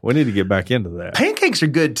 So we need to get back into that. Pancakes are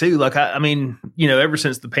good too. Like, I mean, you know, ever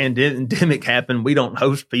since the pandemic happened, we don't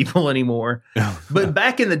host people anymore. But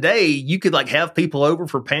back in the day, you could like have people over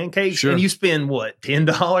for pancakes and you spend what,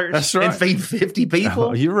 $10? That's right. And feed 50 people.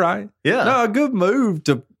 Oh, you're right. Yeah. No, a good move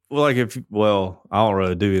to like I don't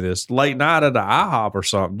really do this late night at the IHOP or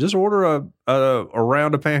something. Just order a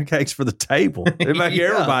round of pancakes for the table. It make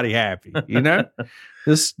everybody happy, you know?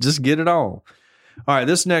 Just get it on. All right,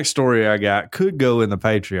 this next story I got could go in the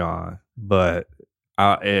Patreon, but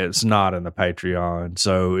it's not in the Patreon.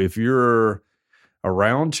 So if you're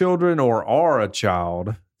around children or are a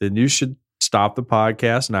child, then you should stop the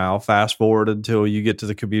podcast now, fast forward until you get to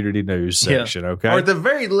the community news section, okay? Or at the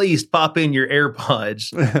very least, pop in your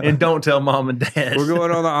AirPods and don't tell mom and dad. We're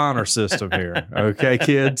going on the honor system here, okay,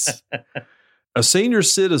 kids? A senior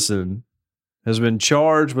citizen has been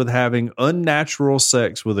charged with having unnatural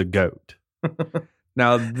sex with a goat.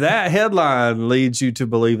 Now, that headline leads you to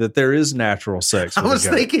believe that there is natural sex with a goat. I was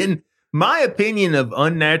thinking, my opinion of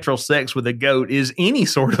unnatural sex with a goat is any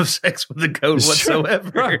sort of sex with a goat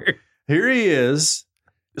whatsoever. Right. Here he is,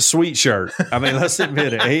 sweet shirt. I mean, let's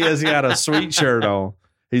admit it. He has got a sweet shirt on.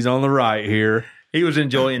 He's on the right here. He was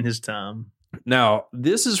enjoying his time. Now,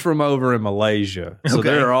 this is from over in Malaysia. So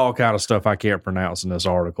there are all kind of stuff I can't pronounce in this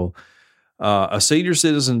article. A senior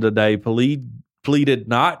citizen today pleaded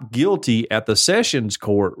not guilty at the Sessions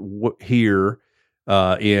Court here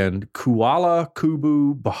in Kuala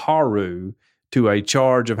Kubu, Baharu, to a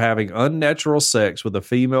charge of having unnatural sex with a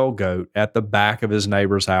female goat at the back of his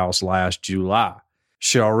neighbor's house last July.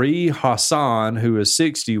 Shari Hassan, who is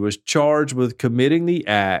 60, was charged with committing the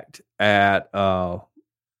act at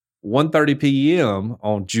 1:30 p.m.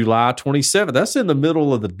 on July 27th. That's in the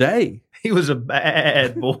middle of the day. He was a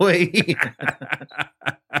bad boy.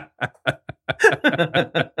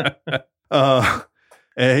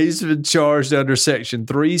 And he's been charged under Section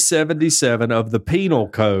 377 of the Penal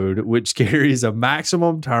Code, which carries a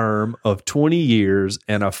maximum term of 20 years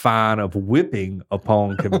and a fine of whipping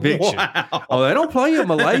upon conviction. Wow. Oh, they don't play in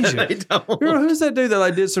Malaysia. They don't. Remember, who's that dude that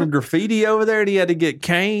like did some graffiti over there and he had to get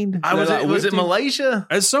caned? Was it Malaysia?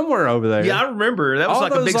 It's somewhere over there. Yeah, I remember. That was All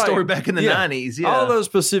like a those, big like- story back in the 90s. Yeah. All those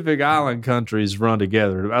Pacific Island countries run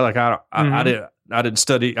together. I didn't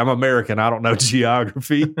study. I'm American. I don't know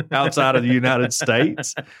geography outside of the United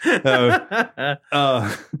States.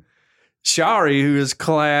 Shari, who is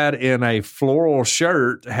clad in a floral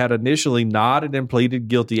shirt, had initially nodded and pleaded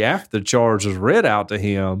guilty after the charge was read out to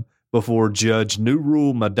him before Judge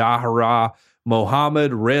Nurul Madahara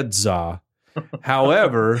Mohammed Reza.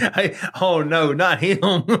 However, oh no, not him.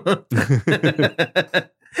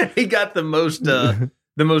 He got the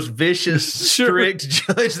most vicious, strict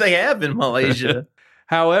judge they have in Malaysia.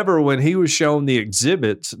 However, when he was shown the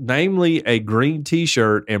exhibits, namely a green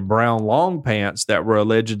T-shirt and brown long pants that were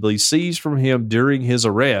allegedly seized from him during his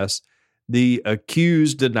arrest, the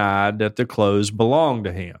accused denied that the clothes belonged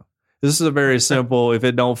to him. This is a very simple, if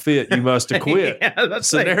it don't fit, you must acquit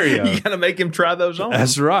scenario. You got to make him try those on.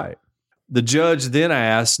 That's right. The judge then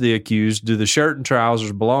asked the accused, do the shirt and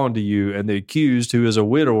trousers belong to you? And the accused, who is a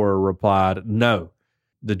widower, replied, no.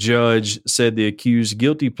 The judge said the accused's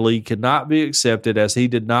guilty plea could not be accepted as he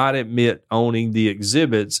did not admit owning the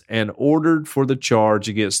exhibits and ordered for the charge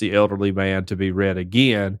against the elderly man to be read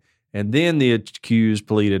again, and then the accused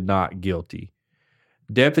pleaded not guilty.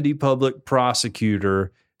 Deputy Public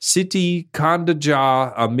Prosecutor Siti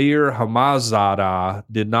Khandaja Amir Hamazada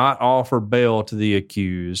did not offer bail to the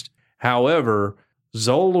accused. However,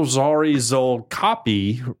 Zolazari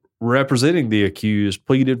Zolkapi, representing the accused,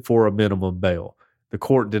 pleaded for a minimum bail. The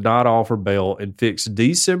court did not offer bail and fixed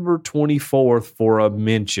December 24th for a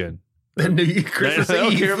mention. Christmas They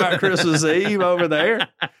don't Eve. care about Christmas Eve over there.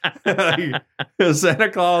 Santa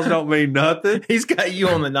Claus don't mean nothing. He's got you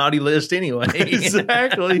on the naughty list anyway.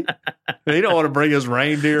 Exactly. He don't want to bring his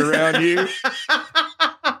reindeer around you.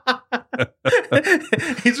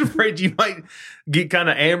 He's afraid you might get kind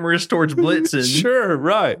of amorous towards Blitzen. Sure,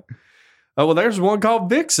 right. Oh, well, there's one called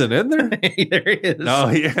Vixen, isn't there? There is. Oh,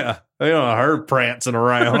 yeah. Her prancing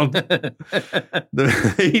around.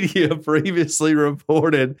 The media previously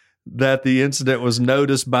reported that the incident was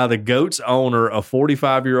noticed by the goat's owner, a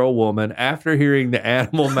 45-year-old woman, after hearing the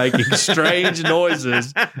animal making strange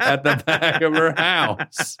noises at the back of her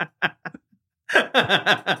house.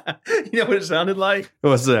 You know what it sounded like?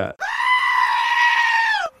 What's that?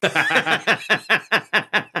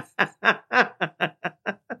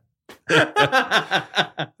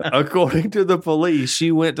 According to the police,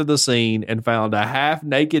 she went to the scene and found a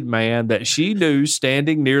half-naked man that she knew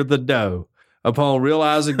standing near the doe. Upon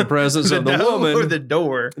realizing the presence of the woman, or the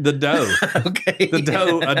door. the doe, Okay. the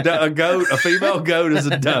doe, a goat, a female goat is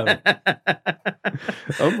a doe.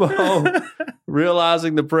 Upon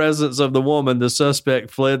realizing the presence of the woman, the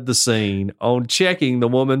suspect fled the scene. On checking, the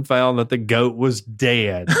woman found that the goat was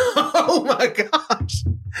dead. Oh my gosh!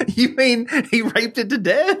 You mean he raped it to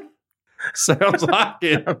death? Sounds like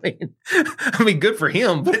it. I mean, good for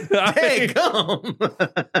him, but hey, come.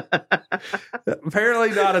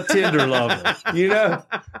 Apparently not a tender lover, you know?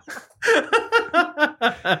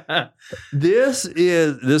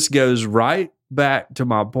 This goes right back to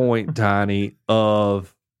my point, Tiny,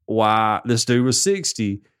 of why this dude was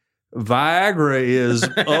 60. Viagra is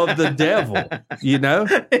of the devil, you know?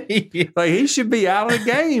 Like, he should be out of the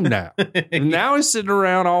game now. Now he's sitting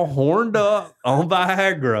around all horned up on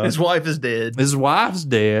Viagra. His wife is dead. His wife's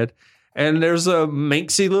dead. And there's a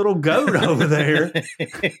minxy little goat over there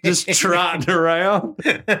just trotting around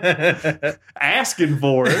asking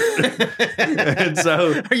for it. And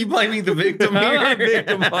so, are you blaming the victim here? I'm not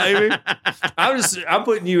victim blaming. I'm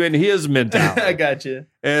putting you in his mentality. I got you.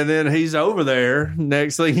 And then he's over there.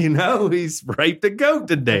 Next thing you know, he's raped a goat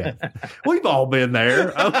to death. We've all been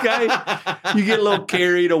there, okay? You get a little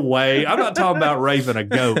carried away. I'm not talking about raping a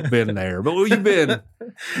goat, been there, but you've been.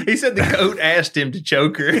 He said the goat asked him to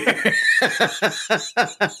choke her.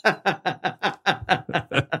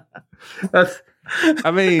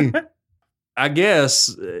 I mean, I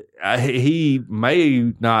guess he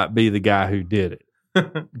may not be the guy who did it.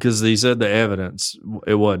 Because he said the evidence,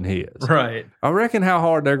 it wasn't his. Right. I reckon how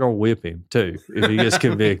hard they're going to whip him, too, if he gets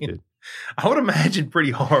convicted. I would imagine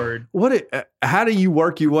pretty hard. How do you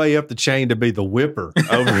work your way up the chain to be the whipper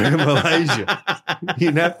over in Malaysia?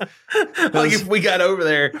 You know? Like if we got over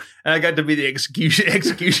there and I got to be the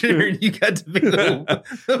executioner and you got to be the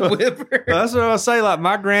whipper. That's what I say. Like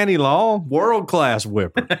my granny Long, world-class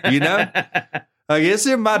whipper, you know? Like, it's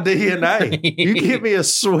in my DNA. You give me a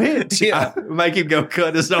switch. I make him go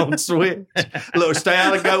cut his own switch. Look, stay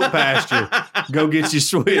out of goat pasture. Go get your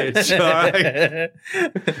switch. All right?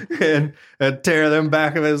 and tear them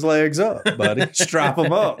back of his legs up, buddy. Strap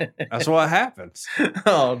them up. That's what happens.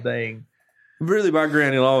 Oh, dang. Really, my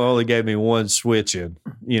granny long only gave me one switching,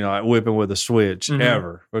 like whipping with a switch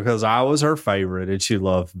ever, because I was her favorite and she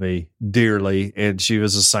loved me dearly. And she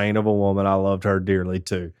was a saint of a woman. I loved her dearly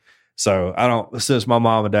too. So since my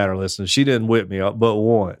mom and dad are listening, she didn't whip me up but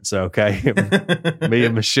once. Okay. Me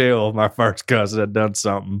and Michelle, my first cousin, had done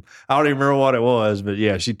something. I don't even remember what it was, but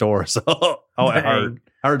yeah, she tore us up. Oh, it hurt.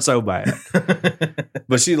 Hurt so bad.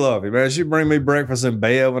 But she loved me, man. She'd bring me breakfast in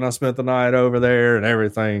bed when I spent the night over there and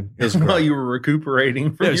everything. It was while you were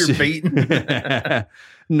recuperating from your beating.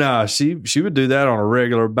 No, she would do that on a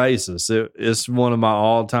regular basis. It's one of my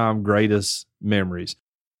all-time greatest memories.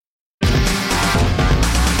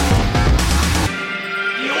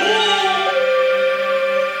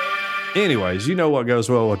 Anyways, you know what goes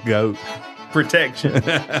well with goat? Protection. We'd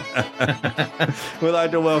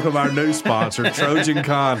like to welcome our new sponsor, Trojan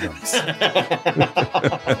Condoms.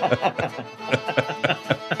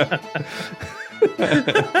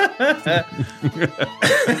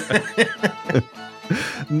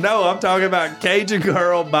 No, I'm talking about Cajun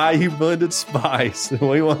Girl Bayou Blended Spice.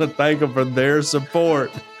 We want to thank them for their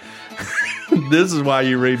support. This is why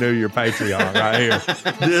you renew your Patreon right here.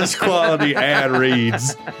 This quality ad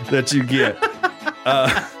reads that you get.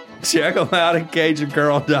 Check them out at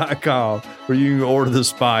CajunGirl.com where you can order the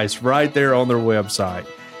spice right there on their website.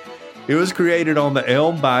 It was created on the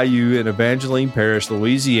Elm Bayou in Evangeline Parish,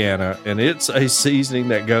 Louisiana, and it's a seasoning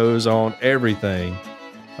that goes on everything.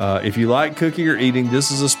 If you like cooking or eating,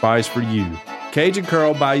 this is a spice for you. Cajun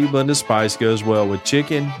Curl Bayou Blended Spice goes well with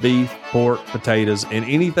chicken, beef, pork, potatoes, and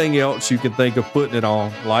anything else you can think of putting it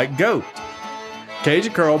on, like goat.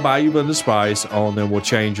 Cajun Curl Bayou Blended Spice on them will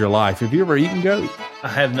change your life. Have you ever eaten goat? I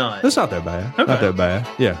have not. It's not that bad. Okay. Not that bad.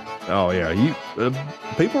 Yeah. Oh, yeah. You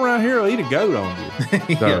people around here will eat a goat on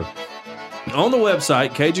you. So, yeah. On the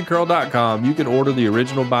website, CajunCurl.com, you can order the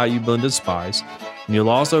original Bayou Blended Spice, and you'll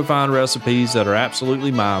also find recipes that are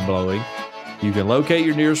absolutely mind-blowing. You can locate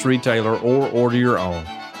your nearest retailer or order your own.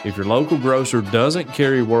 If your local grocer doesn't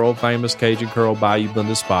carry world-famous Cajun Curl Bayou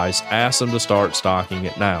Blended Spice, ask them to start stocking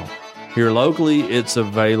it now. Here locally, it's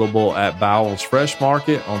available at Bowles Fresh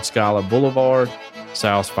Market on Skyline Boulevard,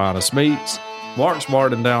 South's Finest Meats, Mark's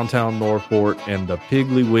Mart in downtown Northport, and the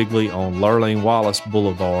Piggly Wiggly on Lurleen Wallace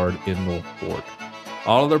Boulevard in Northport.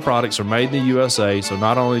 All of their products are made in the USA, so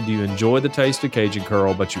not only do you enjoy the taste of Cajun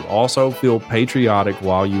Curl, but you also feel patriotic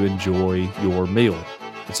while you enjoy your meal.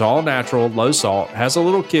 It's all natural, low salt, has a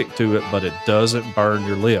little kick to it, but it doesn't burn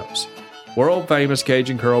your lips. World famous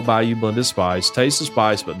Cajun Curl Bayou Blended Spice. Taste the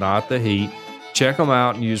spice, but not the heat. Check them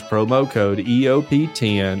out and use promo code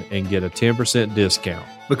EOP10 and get a 10% discount.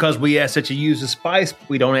 Because we ask that you use the spice,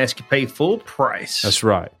 we don't ask you to pay full price. That's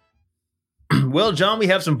right. Well, John, we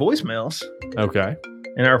have some voicemails. Okay.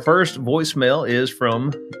 And our first voicemail is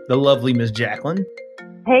from the lovely Miss Jacqueline.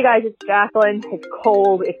 Hey guys, it's Jacqueline. It's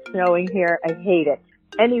cold. It's snowing here. I hate it.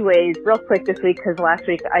 Anyways, real quick this week, because last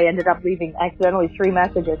week I ended up leaving accidentally 3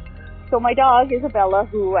 messages. So my dog, Isabella,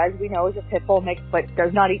 who, as we know, is a pit bull mix, but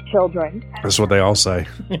does not eat children. That's what they all say.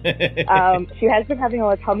 She has been having a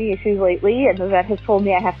lot of tummy issues lately, and the vet has told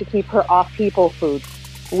me I have to keep her off people food,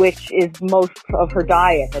 which is most of her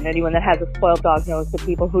diet. And anyone that has a spoiled dog knows that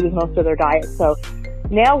people food is most of their diet. So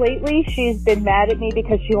now lately, she's been mad at me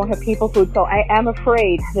because she won't have people food. So I am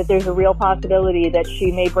afraid that there's a real possibility that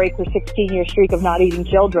she may break her 16-year streak of not eating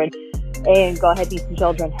children and go ahead and eat some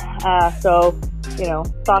children. So,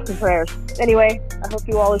 thoughts and prayers. Anyway, I hope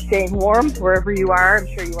you all are staying warm wherever you are. I'm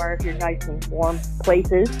sure you are if you're nice and warm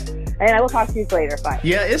places. And I will talk to you later. Bye.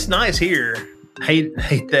 Yeah, it's nice here. Hate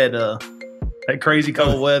that crazy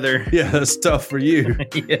cold weather. Yeah, that's tough for you.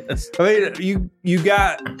 Yes. I mean, you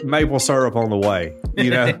got maple syrup on the way,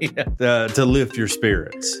 Yeah. to lift your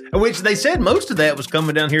spirits. Which they said most of that was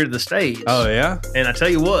coming down here to the States. Oh, yeah? And I tell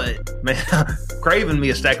you what, man, craving me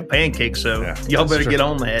a stack of pancakes, so y'all better get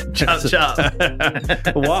on that. Chop, chop.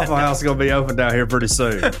 The Waffle House is going to be open down here pretty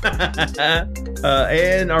soon.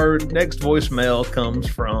 And our next voicemail comes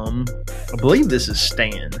from, I believe this is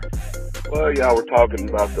Stan. Well, y'all were talking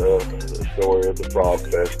about the story of the Frog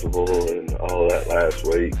Festival and all that last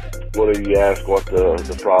week. One of you asked what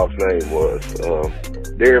the frog's name was.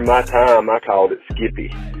 During my time, I called it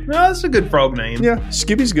Skippy. No, that's a good frog name. Yeah,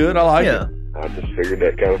 Skippy's good. I like it. I just figured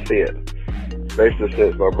that kind of fit. Especially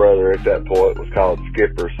since my brother at that point was called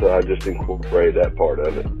Skipper, so I just incorporated that part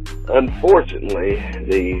of it. Unfortunately,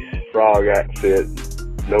 the frog outfit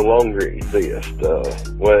no longer exist.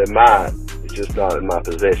 Well, it might. It's just not in my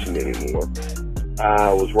possession anymore.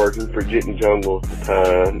 I was working for Jitten Jungle at the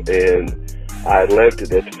time, and I had left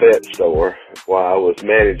it at the pet store while I was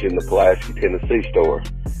managing the Pulaski, Tennessee store.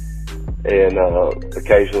 And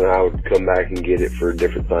occasionally I would come back and get it for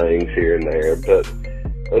different things here and there. But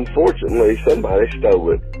unfortunately, somebody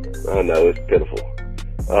stole it. I know, it's pitiful.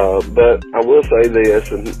 But I will say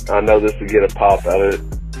this, and I know this will get a pop out of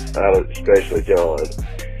especially John.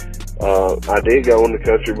 I did go on the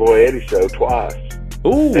Country Boy Eddie show twice.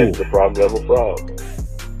 Ooh. As the Frog Level Frog.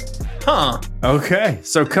 Huh. Okay.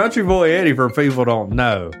 So Country Boy Eddie, for people don't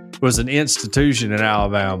know, was an institution in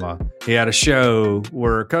Alabama. He had a show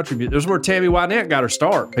where there's where Tammy Wynette got her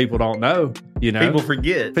start. People don't know, you know. People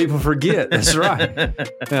forget. That's right.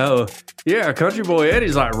 Yeah, Country Boy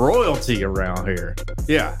Eddie's like royalty around here.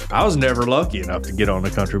 Yeah, I was never lucky enough to get on the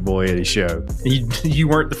Country Boy Eddie show. You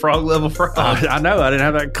weren't the Frog Level Frog. I know, I didn't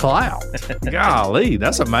have that clout. Golly,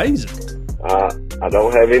 that's amazing. I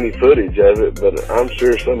don't have any footage of it, but I'm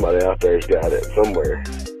sure somebody out there's got it somewhere.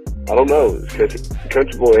 I don't know. It's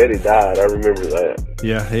Country Boy Eddie died. I remember that.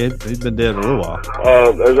 Yeah, he'd been dead a little while.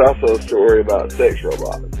 There's also a story about sex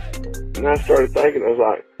robots. And I started thinking, I was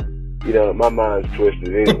like, you know, my mind's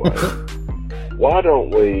twisted anyway. Why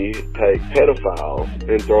don't we take pedophiles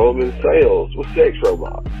and throw them in sales with sex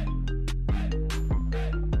robots?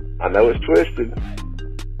 I know it's twisted,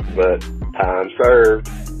 but time served.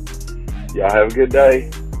 Y'all have a good day.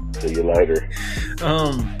 See you later.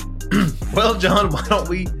 Well, John, why don't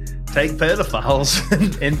we take pedophiles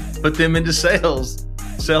and put them into sales,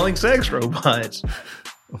 selling sex robots?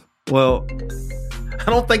 Well, I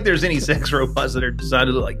don't think there's any sex robots that are designed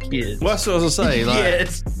to look like kids. well, that's what I was gonna say.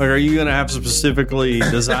 Yes. Like, are you gonna have to specifically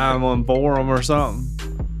design one for them or something?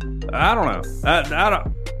 I don't know. I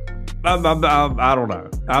don't know.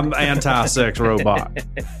 I'm anti-sex robot.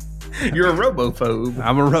 You're a robophobe.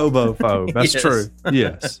 I'm a robophobe. That's Yes. true.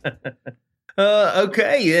 Yes.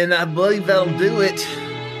 Okay, and I believe that'll do it.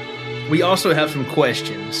 We also have some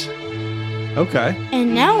questions. Okay.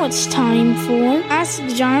 And now it's time for Ask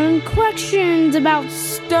John questions about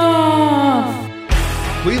stuff.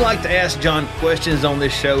 We like to ask John questions on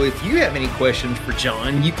this show. If you have any questions for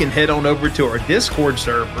John, you can head on over to our Discord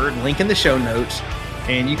server, link in the show notes,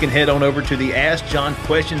 and you can head on over to the Ask John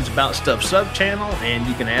Questions About Stuff sub-channel, and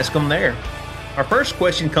you can ask them there. Our first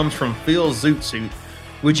question comes from Phil Zootsuit.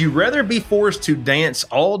 Would you rather be forced to dance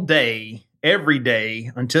all day, every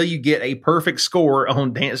day, until you get a perfect score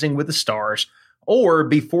on Dancing with the Stars, or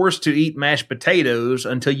be forced to eat mashed potatoes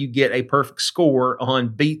until you get a perfect score on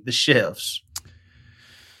Beat the Chefs?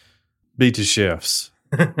 Beat the Chefs.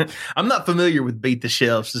 I'm not familiar with Beat the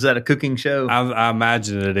Chefs. Is that a cooking show? I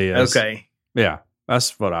imagine it is. Okay. Yeah,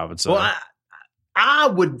 that's what I would say. Well,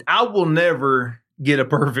 I will never get a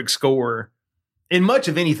perfect score in much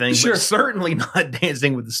of anything, Sure. but certainly not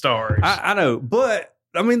Dancing with the Stars. I know, but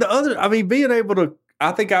I mean, being able to,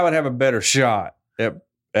 I think I would have a better shot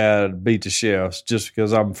at Beat the Chefs just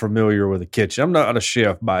because I'm familiar with the kitchen. I'm not a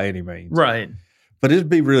chef by any means. Right. But it'd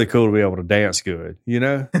be really cool to be able to dance good, you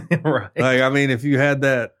know? Right. Like, I mean, if you had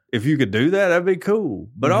that, if you could do that, that'd be cool.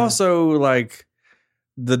 But also, like,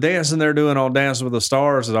 the dancing they're doing on Dancing with the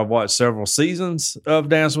Stars, and I've watched several seasons of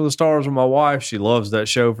Dancing with the Stars with my wife. She loves that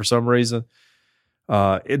show for some reason.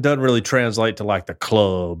 It doesn't really translate to like the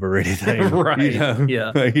club or anything. Right. You know?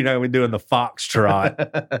 Yeah. You know, we're doing the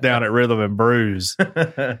foxtrot down at Rhythm and Brews.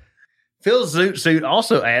 Phil Zootsuit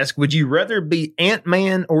also asked, would you rather be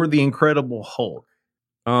Ant-Man or the Incredible Hulk?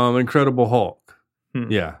 Incredible Hulk.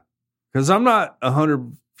 Yeah. Because I'm not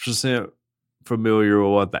 100% familiar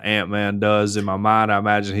with what the Ant-Man does. In my mind, I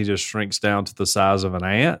imagine he just shrinks down to the size of an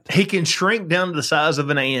ant. He can shrink down to the size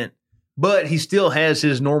of an ant, but he still has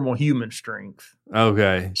his normal human strength.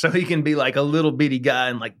 Okay. So he can be like a little bitty guy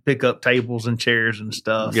and like pick up tables and chairs and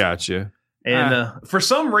stuff. Gotcha. And for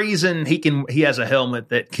some reason, he has a helmet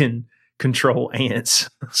that can control ants.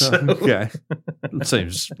 So. Okay.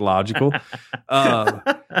 Seems logical.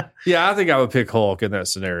 Yeah, I think I would pick Hulk in that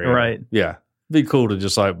scenario. Right. Yeah. Be cool to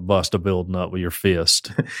just like bust a building up with your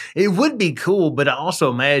fist. It would be cool, but I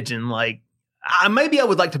also imagine like maybe I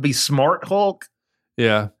would like to be Smart Hulk.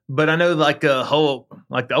 Yeah. But I know like Hulk,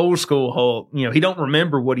 like the old school Hulk, you know, he don't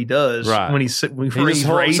remember what he does when he's just hulks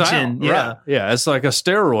out. raging. Yeah. Right. Yeah. It's like a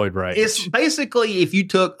steroid rage. It's basically if you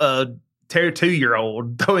took a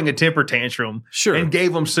 2-year-old throwing a temper tantrum and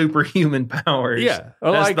gave him superhuman powers. Yeah.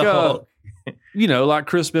 Or that's like, the Hulk. You know, like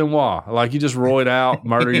Chris Benoit. Like you just roid out,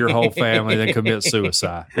 murder your whole family, then commit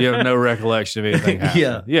suicide. You have no recollection of anything happening.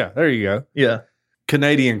 Yeah. Yeah. There you go. Yeah.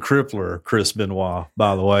 Canadian crippler, Chris Benoit,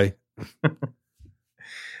 by the way.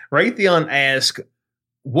 Raytheon asked,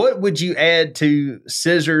 what would you add to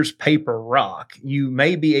scissors, paper, rock? You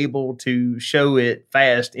may be able to show it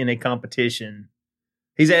fast in a competition.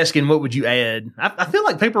 He's asking, what would you add? I feel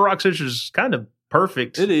like paper, rock, scissors is kind of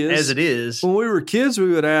perfect. It is. As it is. When we were kids,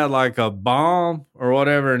 we would add like a bomb or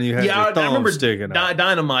whatever, and you had your thumb sticking out.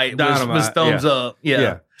 Dynamite was thumbs up.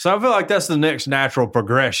 Yeah. So I feel like that's the next natural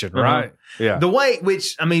progression, right? Yeah. The way,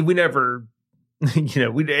 which, I mean, we never...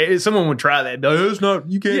 someone would try that. No, it's not.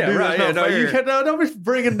 You can't do that. It's not fair. Don't be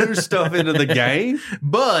bringing new stuff into the game.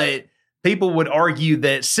 But people would argue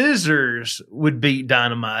that scissors would beat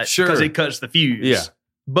dynamite because it cuts the fuse. Yeah.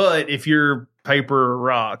 But if you're paper or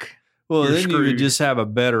rock, well, then screwed. you would just have a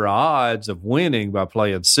better odds of winning by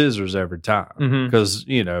playing scissors every time because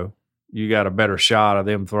you got a better shot of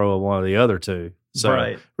them throwing one of the other two.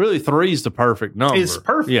 So really, 3 is the perfect number. It's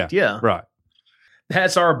perfect. Yeah. Right.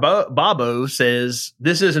 That's our Bobo says,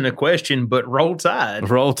 this isn't a question, but roll tide.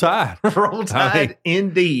 Roll tide. Roll tide,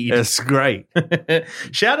 indeed. That's great.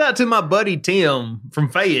 Shout out to my buddy Tim from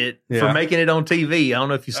Fayette for making it on TV. I don't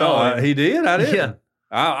know if you saw it. He did? I didn't. Yeah.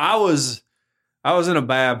 I was in a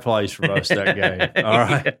bad place for most of that game. All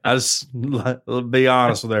right. I just be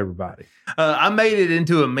honest with everybody. I made it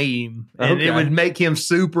into a meme, and it would make him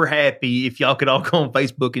super happy if y'all could all go on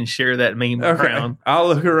Facebook and share that meme around. I'll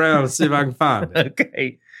look around and see if I can find it.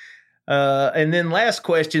 Okay. And then last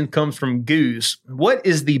question comes from Goose. What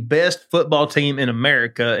is the best football team in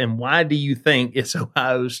America, and why do you think it's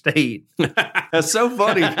Ohio State? That's so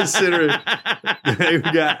funny considering they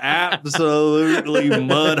got absolutely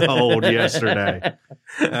mud-holed yesterday.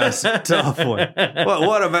 That's a tough one.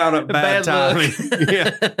 What about a bad timing?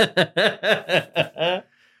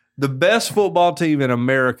 The best football team in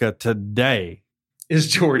America today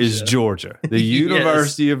is Georgia. The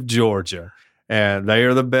University of Georgia. And they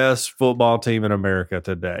are the best football team in America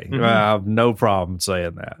today. I have no problem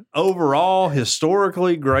saying that. Overall,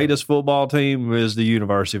 historically, greatest football team is the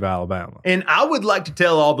University of Alabama. And I would like to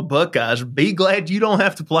tell all the Buckeyes, be glad you don't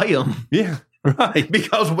have to play them. Yeah, right.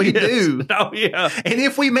 Because we do. Oh, yeah. And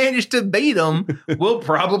if we manage to beat them, we'll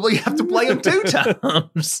probably have to play them 2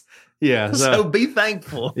 times. Yeah. So be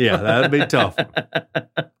thankful. Yeah, that'd be tough.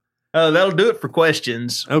 That'll do it for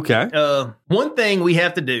questions. Okay. One thing we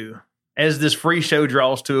have to do as this free show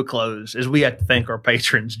draws to a close is we have to thank our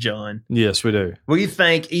patrons, John. Yes, we do. We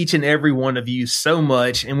thank each and every one of you so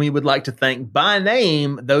much, and we would like to thank by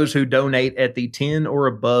name those who donate at the 10 or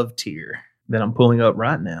above tier that I'm pulling up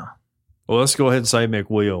right now. Well, let's go ahead and say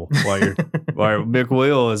McWill while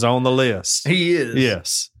McWill is on the list. He is.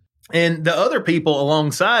 Yes. And the other people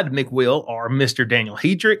alongside McWill are Mr. Daniel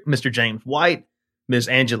Hedrick, Mr. James White, Ms.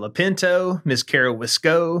 Angela Pinto, Ms. Carol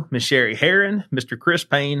Wisco, Ms. Sherry Heron, Mr. Chris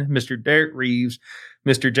Payne, Mr. Derek Reeves,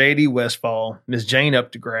 Mr. J.D. Westfall, Ms. Jane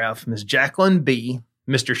Updegraff, Ms. Jacqueline B.,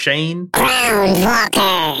 Mr. Shane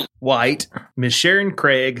White, Ms. Sharon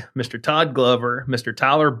Craig, Mr. Todd Glover, Mr.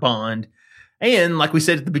 Tyler Bond, and like we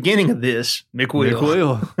said at the beginning of this,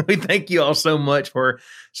 McWill. We thank you all so much for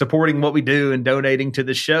supporting what we do and donating to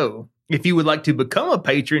the show. If you would like to become a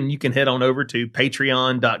patron, you can head on over to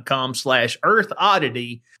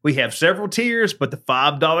patreon.com/EarthOddity. We have several tiers, but the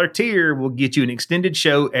 $5 tier will get you an extended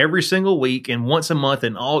show every single week and once a month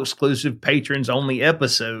an all-exclusive patrons-only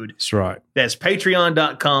episode. That's right. That's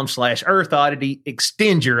patreon.com/EarthOddity.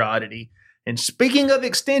 Extend your oddity. And speaking of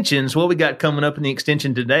extensions, what we got coming up in the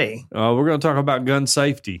extension today? We're going to talk about gun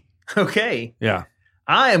safety. Okay. Yeah.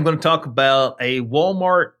 I am going to talk about a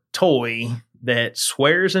Walmart toy that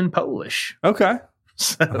swears in Polish. Okay.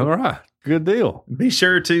 So, all right. Good deal. Be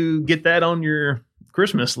sure to get that on your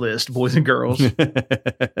Christmas list, boys and girls. You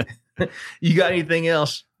got anything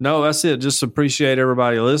else? No, that's it. Just appreciate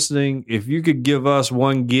everybody listening. If you could give us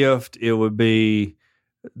one gift, it would be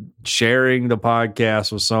sharing the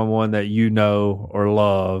podcast with someone that you know or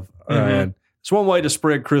love. And it's one way to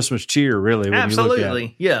spread Christmas cheer, really. When Absolutely. You look at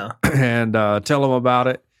it. Yeah. And tell them about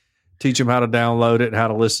it. Teach them how to download it, how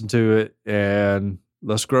to listen to it, and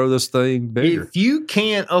let's grow this thing bigger. If you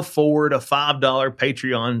can't afford a $5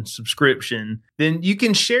 Patreon subscription, then you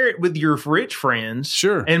can share it with your rich friends.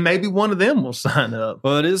 Sure. And maybe one of them will sign up.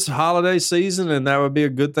 Well, it is holiday season, and that would be a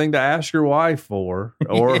good thing to ask your wife for,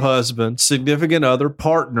 or husband, significant other,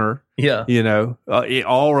 partner. Yeah. You know,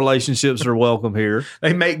 all relationships are welcome here.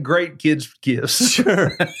 They make great kids' gifts.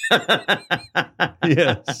 Sure.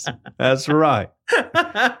 Yes, that's right.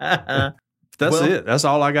 That's it. That's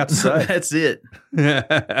all I got to say. That's it.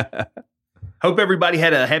 Hope everybody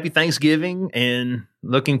had a happy Thanksgiving and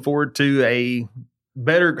looking forward to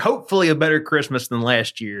hopefully a better Christmas than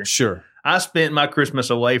last year. Sure. I spent my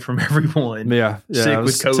Christmas away from everyone. Yeah. Sick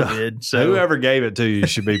with COVID. So whoever gave it to you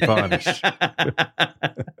should be punished.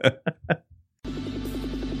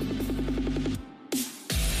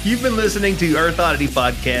 You've been listening to Earth Oddity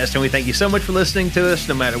Podcast, and we thank you so much for listening to us,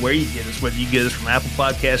 no matter where you get us, whether you get us from Apple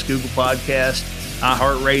Podcasts, Google Podcasts,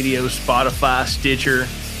 iHeartRadio, Spotify, Stitcher.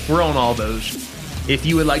 We're on all those. If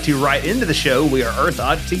you would like to write into the show, we are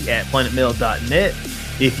earthoddity@planetmail.net.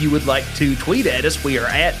 If you would like to tweet at us, we are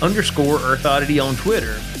 @_Earth Oddity on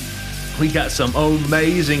Twitter. We got some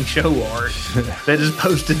amazing show art that is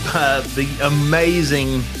posted by the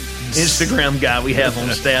amazing Instagram guy we have on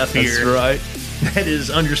staff here. That's right. That is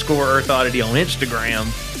 _Earth Oddity on Instagram.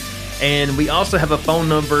 And we also have a phone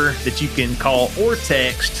number that you can call or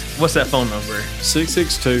text. What's that phone number?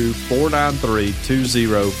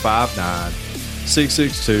 662-493-2059.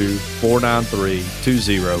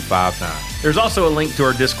 662-493-2059. There's also a link to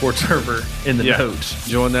our Discord server in the notes.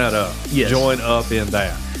 Join that up. Yes. Join up in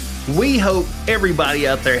that. We hope everybody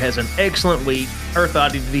out there has an excellent week. Earth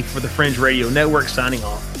Oddity for the Fringe Radio Network signing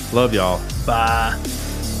off. Love y'all. Bye.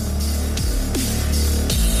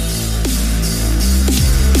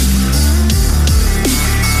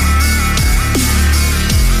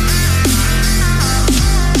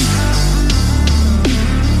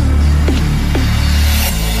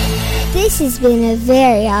 This has been a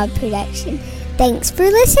very odd production. Thanks for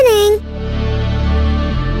listening.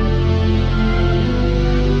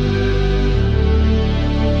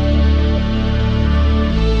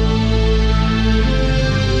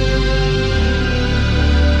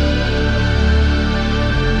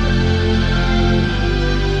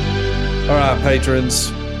 All right,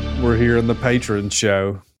 patrons. We're here in the patron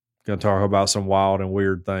show. Going to talk about some wild and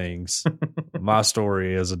weird things. My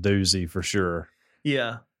story is a doozy for sure.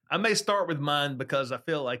 Yeah. I may start with mine because I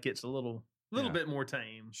feel like it's a little bit more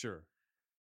tame. Sure.